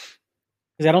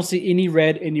because I don't see any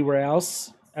red anywhere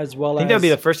else. I think that'll be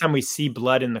the first time we see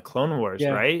blood in the Clone Wars,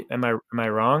 right? Am I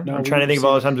wrong? No, I'm trying to think of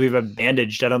all the times we've been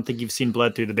bandaged. I don't think you've seen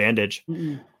blood through the bandage.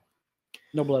 Mm-mm.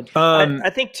 No blood. I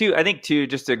think too,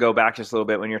 just to go back just a little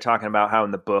bit, when you're talking about how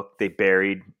in the book they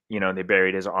buried, they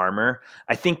buried his armor.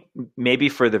 I think maybe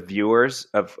for the viewers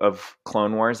of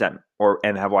Clone Wars and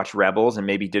have watched Rebels and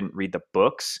maybe didn't read the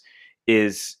books,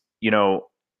 is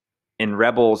in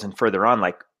Rebels and further on,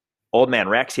 like Old Man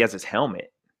Rex, he has his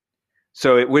helmet.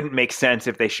 So it wouldn't make sense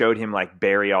if they showed him like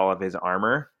bury all of his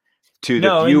armor to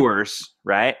the viewers,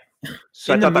 right?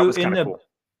 So I thought that was kind of cool.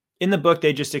 In the book,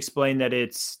 they just explain that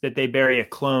they bury a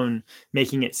clone,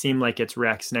 making it seem like it's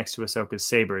Rex next to Ahsoka's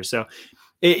saber. So,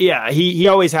 he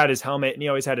always had his helmet and he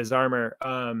always had his armor.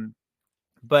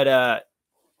 But I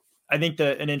think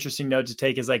an interesting note to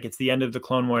take is like it's the end of the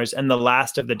Clone Wars and the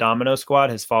last of the Domino Squad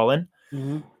has fallen.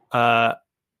 Mm-hmm.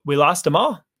 We lost them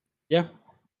all. Yeah,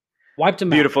 wiped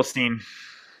them out. Beautiful scene.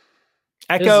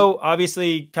 Echo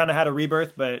obviously kind of had a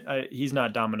rebirth, but he's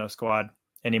not Domino Squad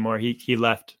anymore. He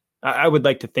left. I would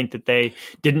like to think that they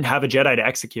didn't have a Jedi to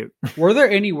execute. Were there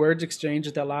any words exchanged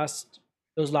at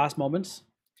those last moments?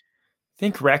 I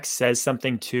think Rex says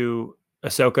something to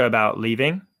Ahsoka about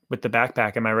leaving with the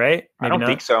backpack. Am I right? Maybe I don't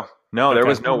think so. No, okay. There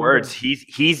was no words.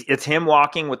 It's him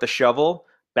walking with the shovel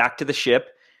back to the ship,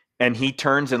 and he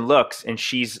turns and looks, and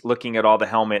she's looking at all the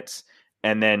helmets,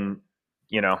 and then,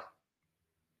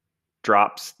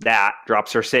 drops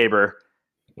her saber,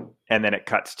 and then it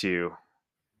cuts to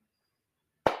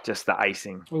just the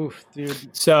icing. Oof,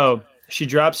 dude. So she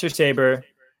drops her saber,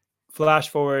 flash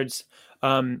forwards.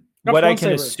 What I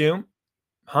can assume,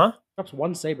 Drops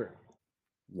one saber.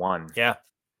 One. Yeah.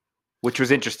 Which was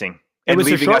interesting. And it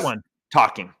was a short one.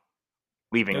 Talking.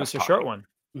 Leaving us. It was a short one.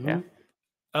 Mm-hmm.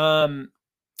 Yeah.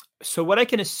 So what I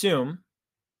can assume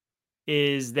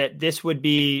is that this would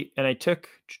be, and I took,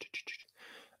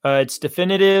 it's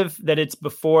definitive that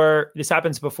this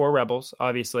happens before Rebels,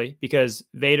 obviously, because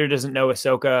Vader doesn't know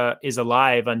Ahsoka is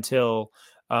alive until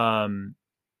they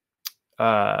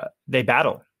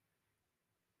battle.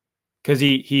 Because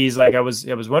he's like, I was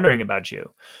wondering about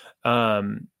you.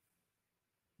 Brian.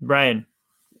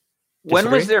 Disagree?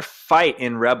 When was their fight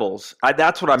in Rebels?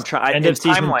 That's what I'm trying. End of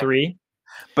season 3.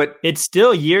 But it's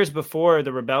still years before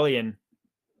the rebellion.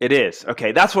 It is.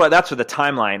 Okay. That's what the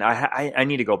timeline. I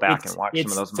need to go back and watch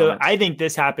some of those moments. So I think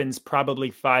this happens probably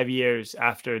 5 years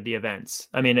after the events.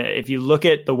 I mean, if you look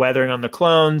at the weathering on the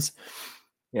clones,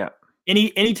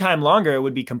 any time longer, it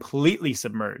would be completely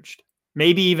submerged.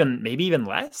 Maybe even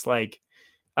less. Like,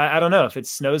 I don't know if it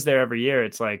snows there every year.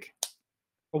 It's like,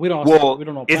 we don't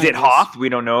know. Is it Hoth? We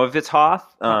don't know if it's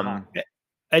Hoth.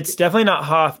 It's definitely not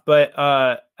Hoth, but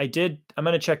I'm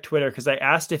going to check Twitter because I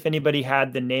asked if anybody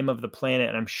had the name of the planet,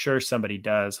 and I'm sure somebody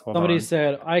does. Somebody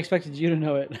said, I expected you to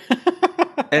know it.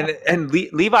 and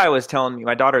Levi was telling me,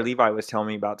 my daughter Levi was telling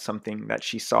me about something that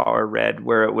she saw or read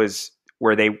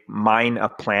where they mine a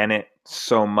planet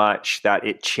so much that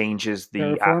it changes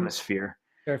the atmosphere.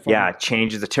 Terraform. Yeah, it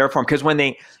changes the terraform. Because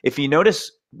if you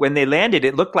notice, when they landed,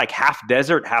 it looked like half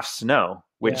desert, half snow,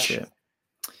 which... Yeah.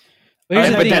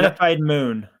 Unidentified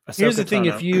moon. Here's the thing: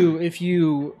 if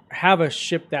you have a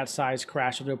ship that size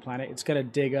crash into a planet, it's gonna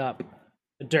dig up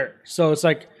the dirt. So it's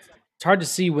hard to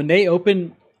see when they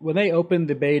open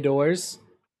the bay doors,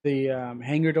 the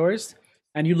hangar doors,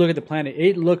 and you look at the planet.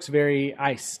 It looks very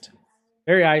iced,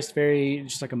 very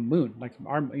just like a moon, like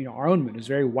our own moon is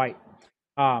very white.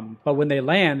 But when they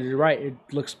land, you're right, it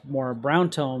looks more brown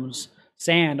tones,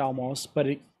 sand almost. But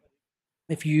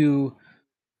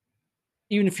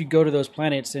even if you go to those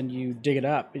planets and you dig it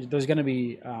up, there's going to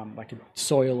be like a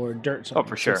soil or dirt. Oh,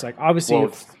 for sure. So it's like obviously,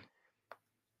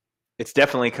 it's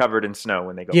definitely covered in snow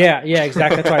when they go. Yeah,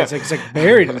 exactly. That's why it's like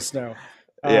buried in the snow.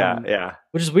 Yeah.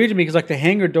 Which is weird to me because like the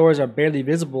hangar doors are barely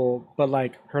visible, but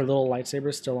like her little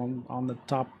lightsaber is still on the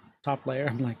top layer.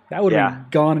 I'm like, that would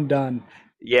have gone and done.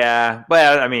 Yeah,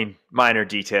 but I mean, minor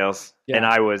details, and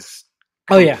I was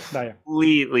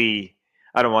completely.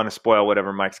 I don't want to spoil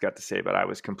whatever Mike's got to say, but I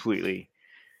was completely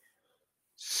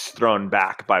thrown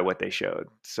back by what they showed.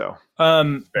 So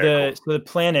the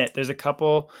planet, there's a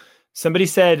couple. Somebody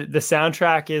said the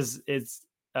soundtrack is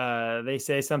they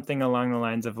say something along the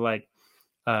lines of like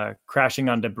crashing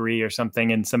on debris or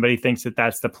something, and somebody thinks that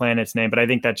that's the planet's name, but I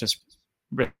think that just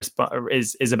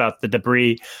is about the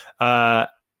debris.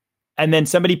 And then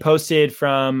somebody posted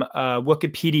from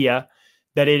Wikipedia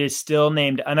that it is still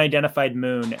named Unidentified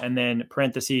Moon, and then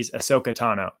parentheses Ahsoka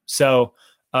Tano. So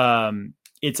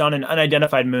it's on an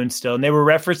unidentified moon still, and they were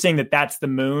referencing that that's the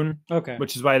moon. Okay,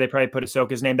 which is why they probably put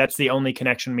Ahsoka's name. That's the only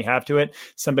connection we have to it.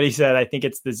 Somebody said, I think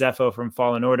it's the Zepho from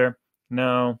Fallen Order.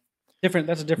 No, different.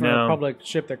 That's a different Republic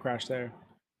ship that crashed there.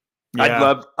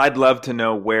 Yeah. I'd love to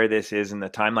know where this is in the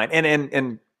timeline,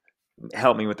 and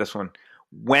help me with this one.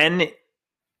 When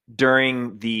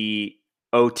during the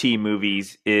OT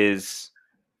movies is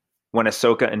when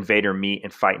Ahsoka and Vader meet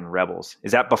and fight in Rebels.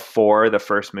 Is that before the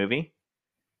first movie?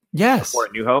 Yes. Before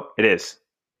A New Hope? It is.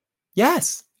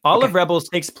 Yes. All Okay. of Rebels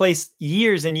takes place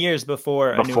years and years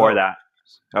before A New Before Hope. that.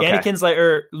 Okay. Anakin's like,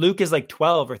 or Luke is like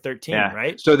 12 or 13, Yeah.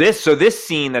 right? So this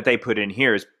scene that they put in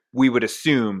here is, we would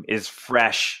assume, is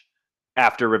fresh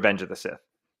after Revenge of the Sith.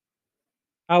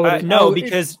 No,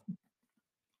 because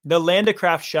the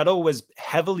Landacraft shuttle was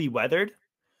heavily weathered.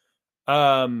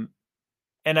 And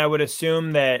I would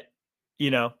assume that,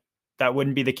 that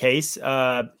wouldn't be the case.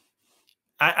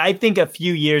 I think a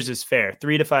few years is fair.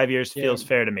 3 to 5 years feels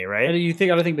fair to me, right? And you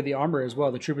think, I don't think, but the armor as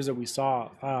well, the troopers that we saw,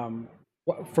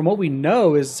 from what we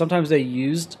know is sometimes they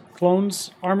used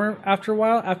clones armor after a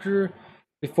while,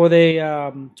 before they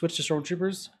switched to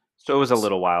stormtroopers. So it was a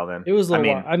little while then. It was a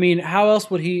little while. I mean, how else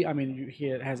would he? I mean, he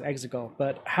has Exegol,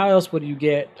 but how else would you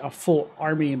get a full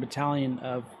army and battalion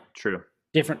of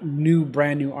different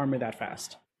brand new armor that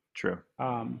fast? True.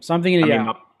 So I'm thinking,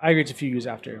 I agree. It's a few years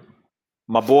after.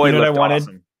 My boy looked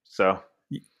awesome. So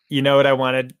you know what I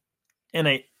wanted, and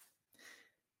I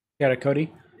got a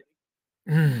Cody.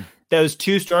 Those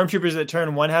two stormtroopers that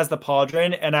turn. One has the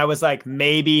pauldron, and I was like,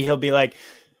 maybe he'll be like,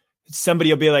 somebody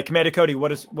will be like, Commander Cody,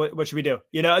 what should we do?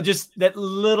 Just that the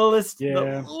littlest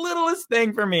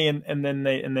thing for me, and then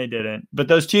they didn't. But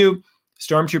those two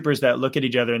stormtroopers that look at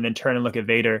each other and then turn and look at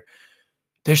Vader,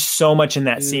 there's so much in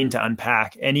that scene to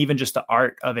unpack, and even just the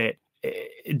art of it.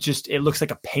 It looks like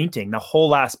a painting. The whole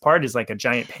last part is like a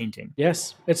giant painting.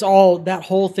 Yes, it's all, that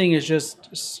whole thing is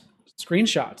just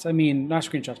screenshots. I mean, not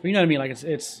screenshots, but you know what I mean. Like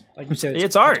it's like you said,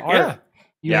 it's art. Yeah.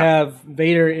 You have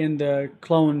Vader in the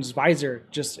clone's visor,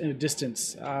 just in a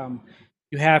distance.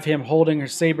 You have him holding her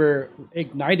saber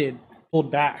ignited, pulled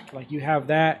back. Like you have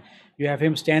that. You have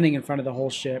him standing in front of the whole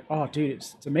ship. Oh, dude,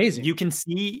 it's amazing. You can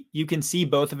see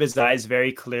both of his eyes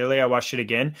very clearly. I watched it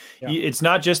again. Yeah. It's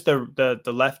not just the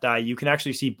left eye. You can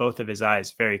actually see both of his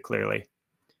eyes very clearly.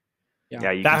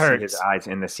 Yeah, you can see his eyes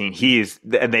in the scene.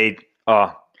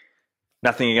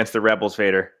 Nothing against the Rebels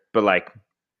Vader, but like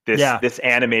this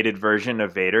animated version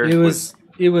of Vader. It was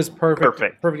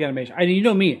perfect. Perfect animation. I mean, you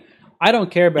know me. I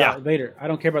don't care about Vader. I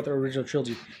don't care about the original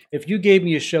trilogy. If you gave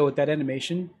me a show with that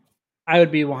animation, I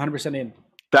would be 100% in.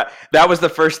 That was the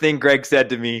first thing Greg said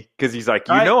to me, because he's like,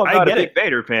 I'm not a big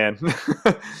Vader fan.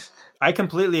 I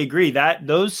completely agree.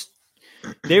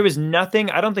 There was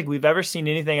nothing. I don't think we've ever seen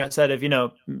anything outside of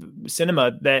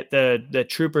cinema that the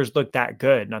troopers looked that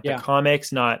good. Not the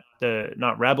comics, not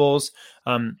Rebels.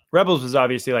 Rebels was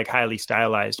obviously like highly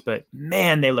stylized, but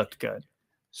man, they looked good.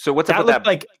 So what's up with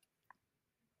that?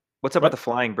 What's up with the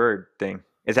flying bird thing?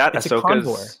 Is that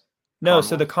Ahsoka's? No,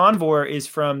 so the Convor is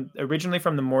originally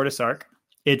from the Mortis arc.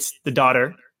 It's the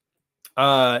daughter.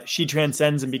 She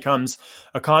transcends and becomes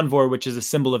a Convor, which is a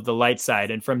symbol of the light side.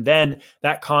 And from then,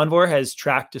 that Convor has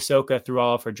tracked Ahsoka through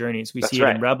all of her journeys. We see it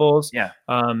in Rebels. Yeah.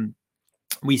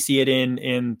 We see it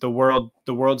in the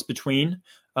worlds between.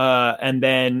 And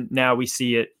then now we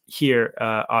see it here,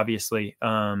 obviously.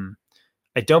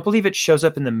 I don't believe it shows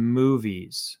up in the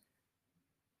movies.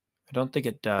 I don't think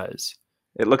it does.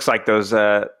 It looks like those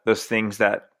things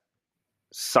that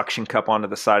suction cup onto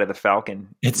the side of the Falcon.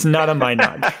 It's not a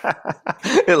Minot.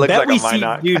 It looks like a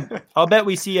Minot. Dude, I'll bet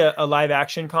we see a live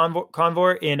action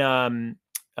Convor in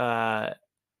The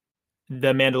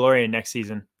Mandalorian next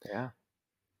season. Yeah.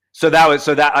 So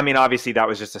that I mean, obviously that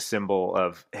was just a symbol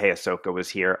of, hey, Ahsoka was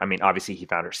here. I mean, obviously he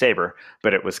found her saber,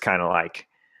 but it was kind of like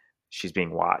she's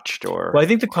being watched. Well, I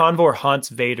think the Convor haunts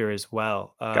Vader as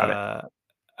well. Got it.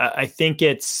 I think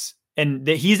he's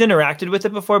interacted with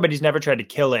it before, but he's never tried to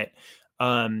kill it.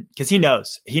 Because he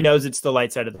knows it's the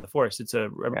light side of the Force. It's a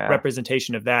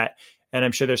representation of that. And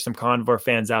I'm sure there's some Convor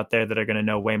fans out there that are going to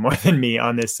know way more than me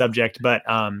on this subject. But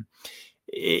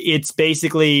it's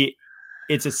basically,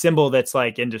 it's a symbol that's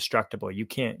like indestructible. You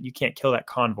can't kill that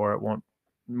Convor. It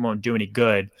won't do any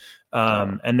good.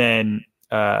 And then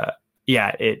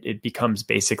it becomes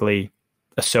basically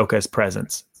Ahsoka's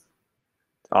presence.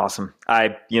 Awesome.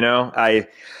 I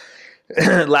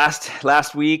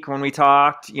last week when we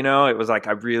talked, it was like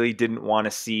I really didn't want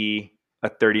to see a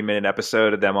 30-minute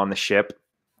episode of them on the ship.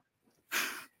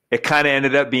 It kind of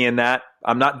ended up being that.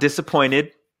 I'm not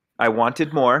disappointed. I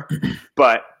wanted more.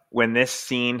 But when this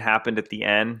scene happened at the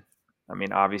end, I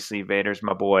mean, obviously Vader's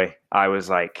my boy. I was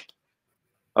like,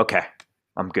 okay,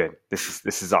 I'm good. This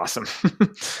is awesome.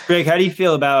 Greg, how do you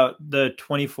feel about the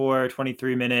 24,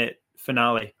 23-minute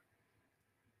finale?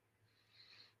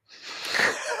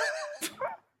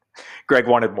 Greg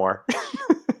wanted more.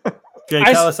 Greg,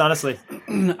 tell us honestly.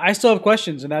 I still have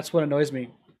questions, and that's what annoys me.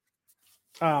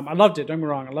 I loved it. Don't get me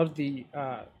wrong. I loved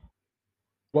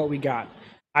what we got.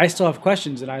 I still have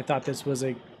questions, and I thought this was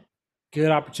a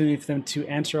good opportunity for them to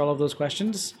answer all of those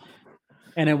questions.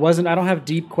 And it wasn't. I don't have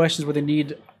deep questions where they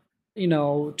need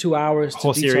 2 hours to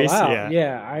Whole detail series, out.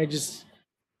 yeah. I just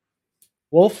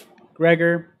Wolf,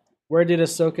 Gregor. Where did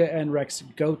Ahsoka and Rex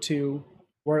go to?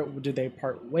 Where did they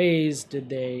part ways? Did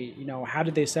they, how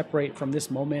did they separate from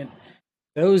this moment?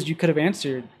 Those you could have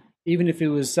answered, even if it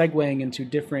was segueing into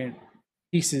different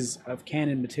pieces of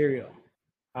canon material.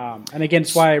 And again,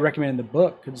 it's why I recommend the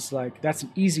book, because like that's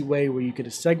an easy way where you could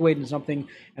have segued into something,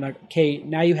 and okay,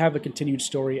 now you have a continued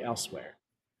story elsewhere.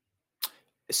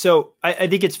 So I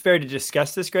think it's fair to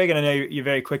discuss this, Greg, and I know you're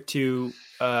very quick to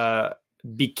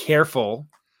be careful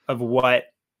of what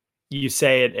you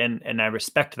say, and I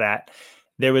respect that.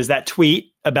 There was that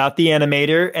tweet about the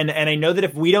animator, and I know that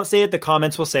if we don't say it, the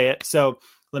comments will say it. So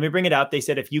let me bring it out. They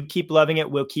said, if you keep loving it,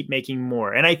 we'll keep making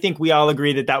more. And I think we all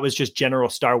agree that that was just general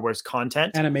Star Wars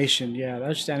content. Animation, yeah,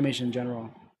 that's just animation in general.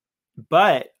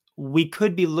 But we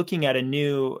could be looking at a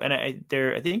new, and I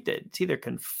think that it's either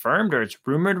confirmed or it's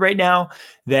rumored right now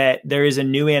that there is a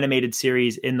new animated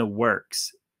series in the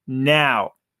works.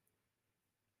 Now,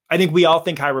 I think we all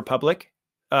think High Republic,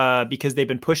 because they've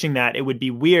been pushing that. It would be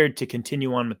weird to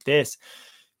continue on with this.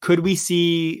 Could we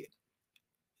see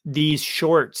these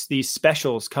shorts, these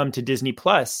specials come to Disney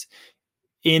Plus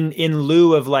in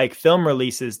lieu of like film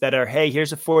releases that are, hey,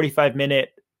 here's a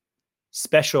 45-minute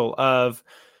special of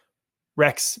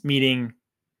Rex meeting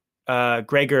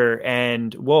Gregor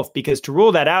and Wolf? Because to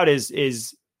rule that out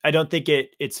is I don't think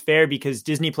it's fair, because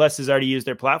Disney Plus has already used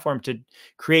their platform to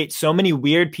create so many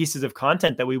weird pieces of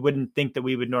content that we wouldn't think that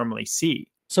we would normally see.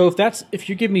 So if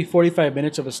you give me 45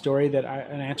 minutes of a story that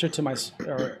an answer to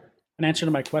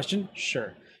my question,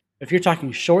 sure. If you're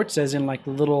talking shorts, as in like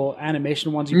the little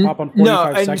animation ones you pop on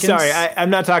 45 seconds. No, I'm sorry. I'm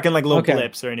not talking like little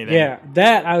clips or anything. Yeah,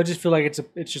 that I would just feel like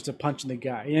it's just a punch in the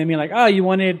guy. You know what I mean? Like, oh, you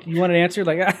wanted an answer?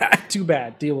 Like, too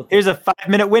bad. Deal with it. Here's a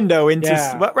 5-minute window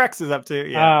into what Rex is up to.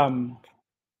 Yeah.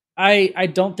 I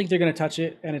don't think they're going to touch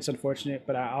it, and it's unfortunate.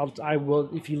 But I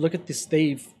will. If you look at this,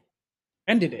 they've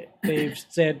ended it. They've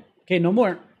said, okay, no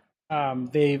more.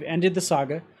 They've ended the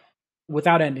saga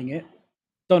without ending it.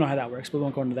 Don't know how that works, but we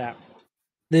won't go into that.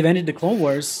 They've ended the Clone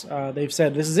Wars. They've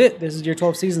said, this is it. This is your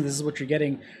 12th season. This is what you're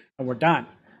getting, and we're done.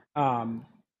 I'm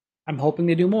hoping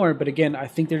they do more, but again, I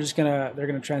think they're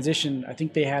gonna transition. I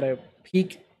think they had a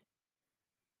peak.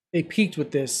 They peaked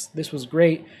with this. This was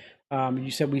great. We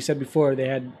said before they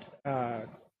had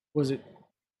was it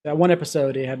that one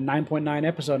episode? They had 9.9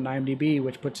 episode on IMDb,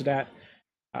 which puts it at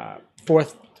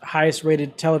fourth highest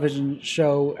rated television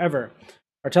show ever,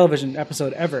 or television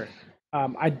episode ever.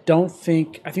 I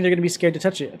think they're going to be scared to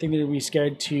touch it. I think they're going to be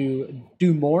scared to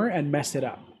do more and mess it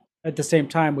up at the same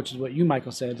time, which is what you,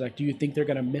 Michael, said. Like, do you think they're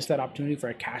going to miss that opportunity for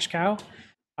a cash cow?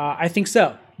 I think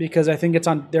so, because I think it's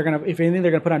on. If anything,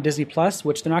 they're going to put on Disney Plus,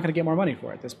 which they're not going to get more money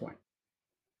for at this point.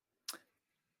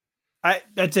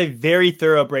 That's a very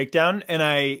thorough breakdown, and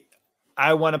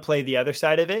I want to play the other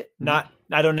side of it.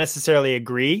 I don't necessarily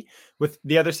agree with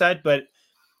the other side, but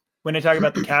when I talk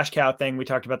about the cash cow thing, we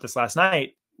talked about this last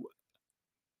night.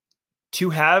 To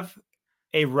have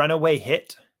a runaway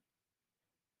hit,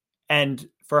 and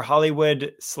for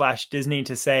Hollywood/Disney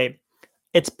to say,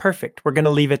 it's perfect, we're going to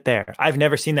leave it there. I've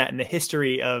never seen that in the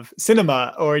history of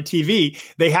cinema or TV.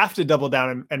 They have to double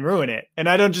down and ruin it. And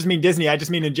I don't just mean Disney. I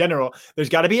just mean in general. There's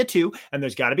got to be a 2, and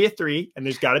there's got to be a 3, and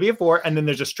there's got to be a 4, and then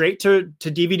there's a straight to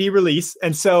DVD release.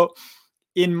 And so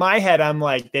in my head, I'm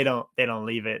like, they don't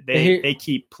leave it. They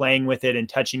keep playing with it and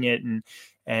touching it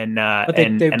and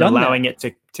allowing it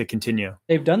to continue.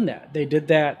 They've done that. They did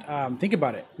that. Think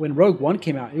about it. When Rogue One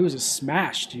came out, it was a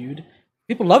smash, dude.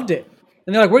 People loved it.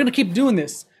 And they're like, we're going to keep doing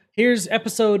this. Here's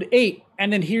episode 8,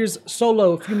 and then here's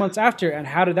Solo a few months after. And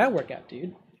how did that work out,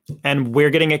 dude? And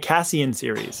we're getting a Cassian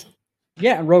series.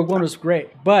 Yeah, and Rogue One was great,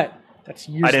 but that's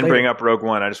years I didn't later. bring up Rogue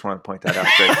One. I just want to point that out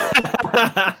straight.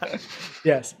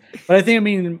 Yes. But I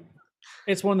think,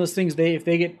 it's one of those things, if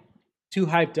they get too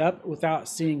hyped up without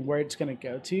seeing where it's going to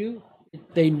go to,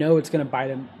 they know it's going to bite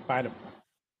them.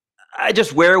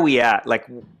 Where are we at? Like,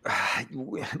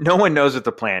 no one knows what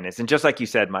the plan is. And just like you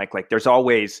said, Mike, like there's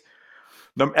always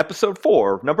episode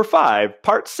 4, number 5,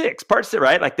 part 6,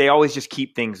 right? Like they always just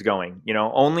keep things going,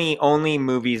 only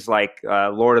movies like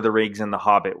Lord of the Rings and The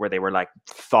Hobbit, where they were like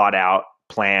thought out,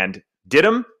 planned, did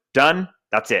them, done.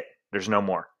 That's it. There's no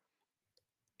more.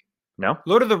 No?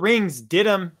 Lord of the Rings did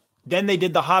them. Then they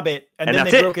did The Hobbit, and then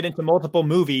they broke it into multiple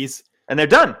movies. And they're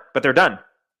done, but they're done.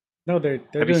 No, they're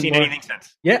Have you seen anything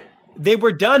since? Yeah. They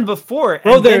were done before.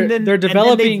 Bro, and they're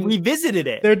developing. And they revisited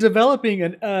it. They're developing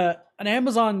an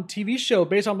Amazon TV show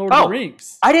based on Lord of the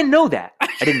Rings. I didn't know that.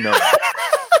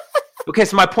 Okay,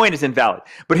 so my point is invalid.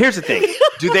 But here's the thing: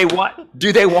 do they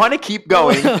want to keep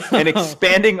going and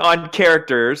expanding on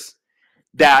characters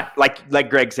that, like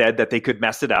Greg said, that they could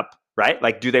mess it up, right?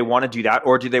 Like, do they want to do that,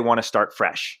 or do they want to start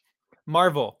fresh?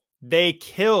 Marvel, they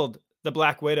killed the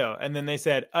Black Widow, and then they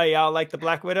said, "Oh, y'all like the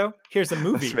Black Widow? Here's a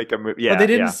movie." Let's make a movie. Yeah, But they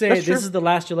didn't yeah. say That's this true. is the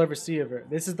last you'll ever see of her.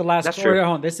 This is the last. That's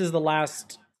true. This is the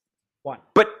last one.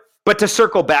 But to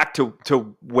circle back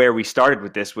to where we started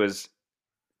with this was,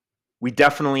 we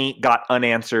definitely got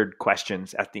unanswered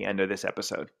questions at the end of this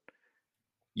episode.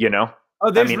 You know?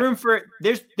 Oh, there's room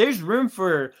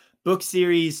for book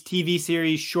series, TV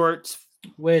series, shorts,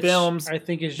 Which films. I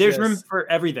think is there's room for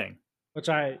everything. Which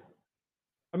I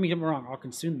mean, get me wrong, I'll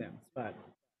consume them, but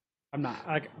I'm not.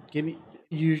 Like, give me.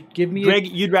 Greg,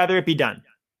 you'd rather it be done.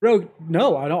 Bro,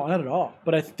 no, I don't. Not at all.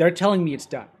 But they're telling me it's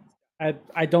done.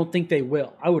 I don't think they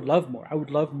will. I would love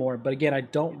more. But again, I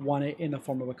don't want it in the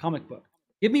form of a comic book.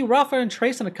 Give me Rafa and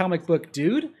Trace in a comic book,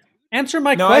 dude. Answer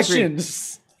my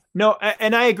questions. No,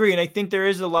 and I agree. And I think there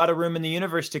is a lot of room in the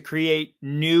universe to create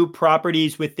new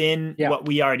properties within what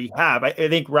we already have. I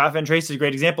think Rafa and Trace is a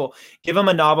great example. Give them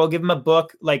a novel, give them a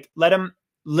book, like let them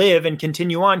live and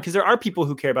continue on, because there are people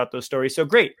who care about those stories. So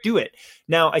great, do it.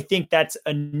 Now, I think that's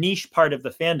a niche part of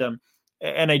the fandom.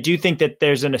 And I do think that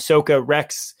there's an Ahsoka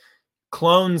Rex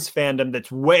clones fandom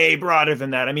that's way broader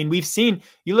than that. I mean, we've seen,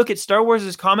 you look at Star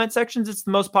Wars' comment sections, it's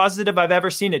the most positive I've ever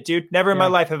seen it, dude. Never in my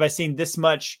life have I seen this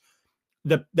much.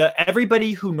 The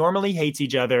everybody who normally hates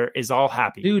each other is all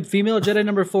happy. Dude, female Jedi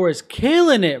number 4 is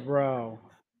killing it, bro.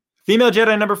 Female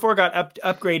Jedi number 4 got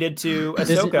upgraded to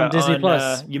Ahsoka on Disney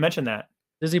Plus. You mentioned that.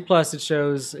 Disney Plus,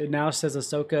 it now says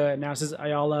Ahsoka, it now says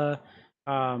Ayala,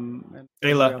 and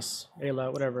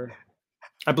Ayla, whatever.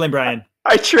 I blame Brian.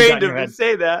 I trained him to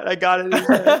say that. I got it.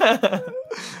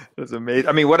 It was amazing.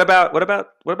 I mean, what about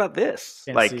this?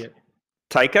 Can't like see it.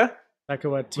 Taika? Taika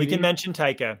Waititi? We can mention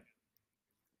Taika.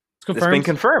 It's been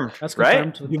confirmed. That's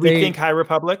confirmed. Right? Do we think High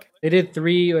Republic? They did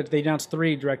 3. They announced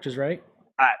 3 directors, right?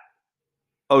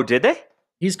 Oh, did they?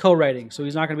 He's co-writing, so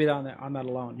he's not going to be on that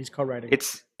alone. He's co-writing.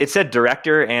 It said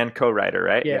director and co-writer,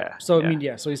 right? Yeah. So I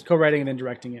mean, so he's co-writing and then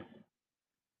directing it.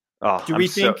 Oh, do we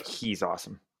think he's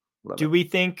awesome? Do we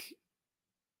think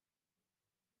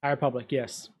High Republic?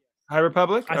 Yes. High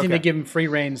Republic? I think they give him free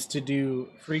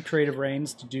creative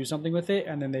reins to do something with it,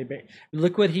 and then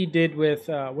look what he did with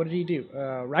what did he do?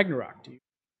 Ragnarok.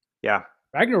 Yeah.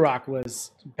 Ragnarok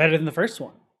was better than the first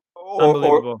one.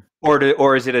 Unbelievable.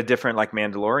 Or is it a different, like,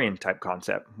 Mandalorian type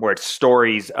concept where it's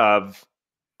stories of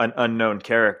an unknown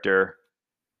character?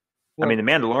 Well, I mean,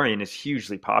 the Mandalorian is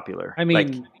hugely popular. I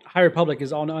mean, High Republic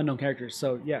is all unknown characters,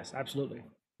 so yes, absolutely.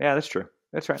 Yeah, that's true.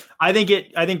 That's right. I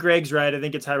think Greg's right. I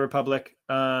think it's High Republic.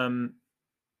 I mean,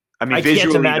 I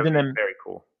can't imagine them. Very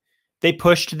cool. They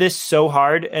pushed this so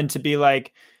hard, and to be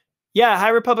like, yeah, High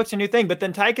Republic's a new thing, but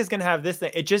then Taika's going to have this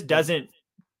thing. It just doesn't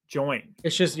join.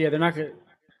 It's just, they're not going to,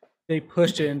 they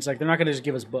pushed it, and it's like, they're not going to just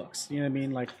give us books. You know what I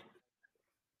mean? Like,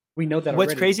 we know that.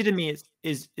 What's crazy to me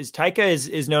is Taika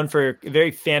is known for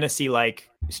very fantasy-like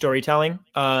storytelling.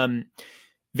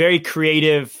 Very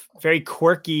creative, very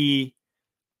quirky,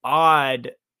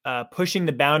 odd, pushing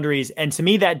the boundaries, and to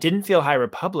me that didn't feel High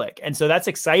Republic, and so that's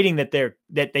exciting that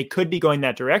they could be going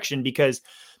that direction, because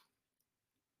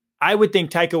I would think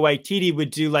Taika Waititi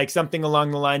would do like something along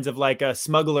the lines of like a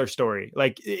smuggler story,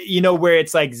 like, you know, where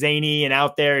it's like zany and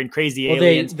out there and crazy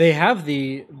aliens. They have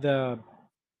the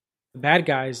bad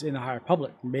guys in the High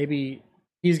Republic. Maybe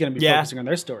he's going to be focusing on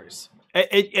their stories,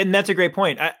 and that's a great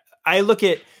point. I look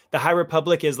at the High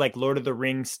Republic as like Lord of the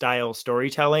Rings style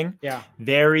storytelling. Yeah.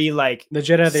 Very like the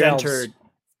Jedi, centered. Elves.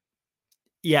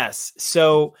 Yes.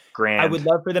 So grand. I would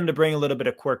love for them to bring a little bit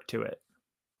of quirk to it.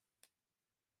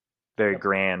 Very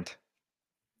grand.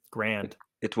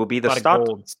 It will be the start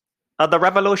of the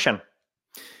revolution.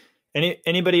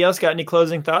 Anybody else got any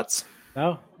closing thoughts?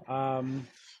 No.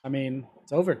 I mean,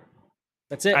 it's over.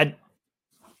 That's it.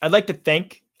 I'd like to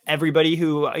thank everybody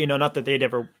who, you know, not that they'd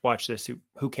ever watch this,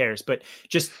 who cares, but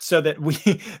just so that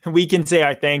we can say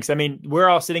our thanks. I mean, we're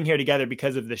all sitting here together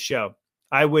because of this show.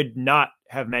 I would not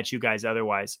have met you guys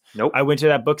otherwise. Nope. I went to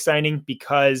that book signing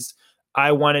because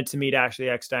I wanted to meet Ashley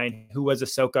Eckstein, who was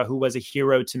Ahsoka, who was a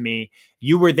hero to me.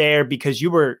 You were there because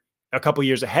you were a couple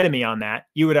years ahead of me on that.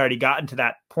 You had already gotten to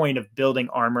that point of building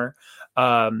armor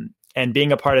and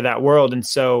being a part of that world. And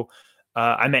so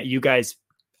I met you guys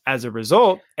as a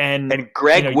result. And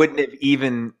Greg wouldn't have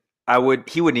even,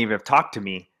 he wouldn't even have talked to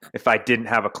me if I didn't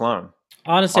have a clone.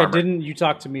 Honestly, armor. you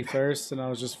talked to me first and I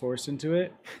was just forced into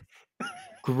it.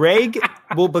 Greg,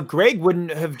 well, but Greg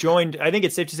wouldn't have joined. I think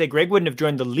it's safe to say Greg wouldn't have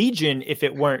joined the Legion if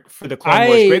it weren't for the Clone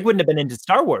Wars. Greg wouldn't have been into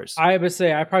Star Wars. I would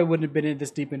say I probably wouldn't have been this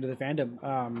deep into the fandom.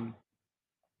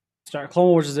 Clone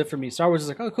Wars is it for me. Star Wars is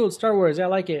like, oh, cool, Star Wars. Yeah, I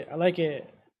like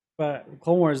it. But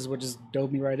Clone Wars is what just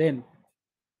dove me right in.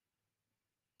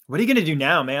 What are you gonna do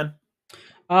now, man?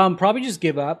 Probably just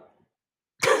give up.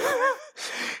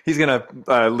 He's gonna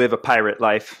live a pirate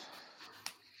life.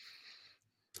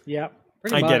 Yeah.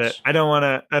 I get it. I don't want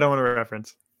to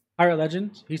reference Pirate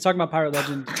Legend. He's talking about Pirate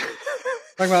Legend.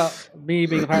 Talking about me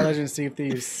being a Pirate Legend and Sea of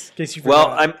Thieves. In case you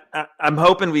forgot. Well, I'm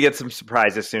hoping we get some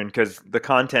surprises soon because the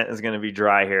content is going to be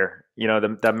dry here. You know,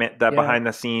 that behind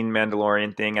the scene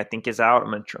Mandalorian thing I think is out. I'm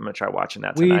gonna try watching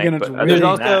that tonight. There's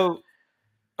also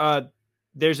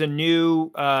there's a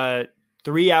new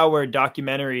 3-hour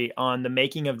documentary on the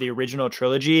making of the original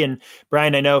trilogy. And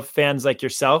Brian, I know fans like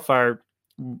yourself are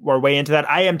way into that.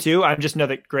 I am too. I just know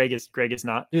that Greg is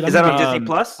not. Dude, is that on Disney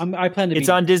Plus? I plan to. It's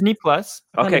on Disney Plus.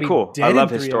 Okay, cool. I love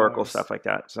historical stuff like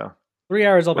that. So 3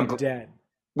 hours, I'll be dead.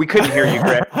 We couldn't hear you,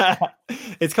 Greg.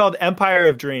 It's called Empire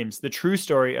of Dreams: The True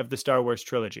Story of the Star Wars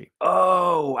Trilogy.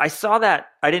 Oh, I saw that.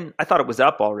 I thought it was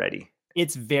up already.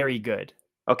 It's very good.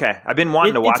 Okay, I've been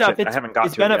wanting to watch it. I haven't got to it.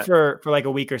 It's been up for like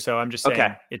a week or so. I'm just saying.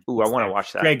 Okay. I want to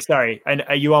watch that. Greg, sorry,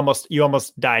 you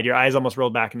almost died. Your eyes almost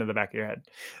rolled back into the back of your head.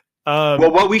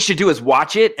 Well, what we should do is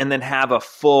watch it and then have a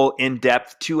full,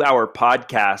 in-depth 2-hour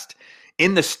podcast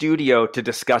in the studio to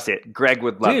discuss it. Greg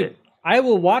would love it. I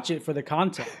will watch it for the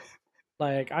content.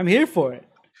 Like, I'm here for it.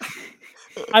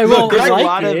 I won't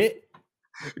like it.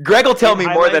 Greg will tell me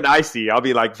more than I see. I'll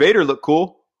be like, Vader looked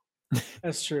cool.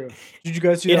 That's true. Did you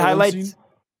guys see it that highlights scene?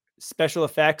 Special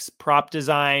effects, prop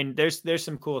design. There's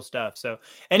some cool stuff. So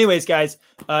anyways, guys,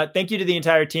 thank you to the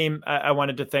entire team. I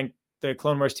wanted to thank the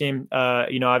Clone Wars team.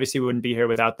 Obviously we wouldn't be here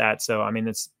without that. So, I mean,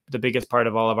 it's the biggest part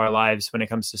of all of our lives when it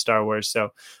comes to Star Wars. So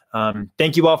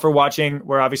thank you all for watching.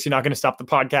 We're obviously not going to stop the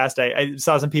podcast. I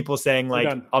saw some people saying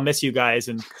like, I'll miss you guys.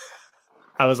 And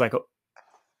I was like,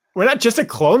 we're not just a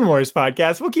Clone Wars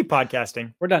podcast. We'll keep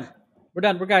podcasting. We're done.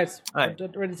 We're guys. All right.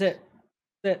 That's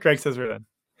it. Craig says we're done.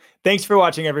 Thanks for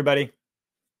watching, everybody.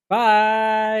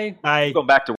 Bye. Bye. Going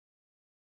back to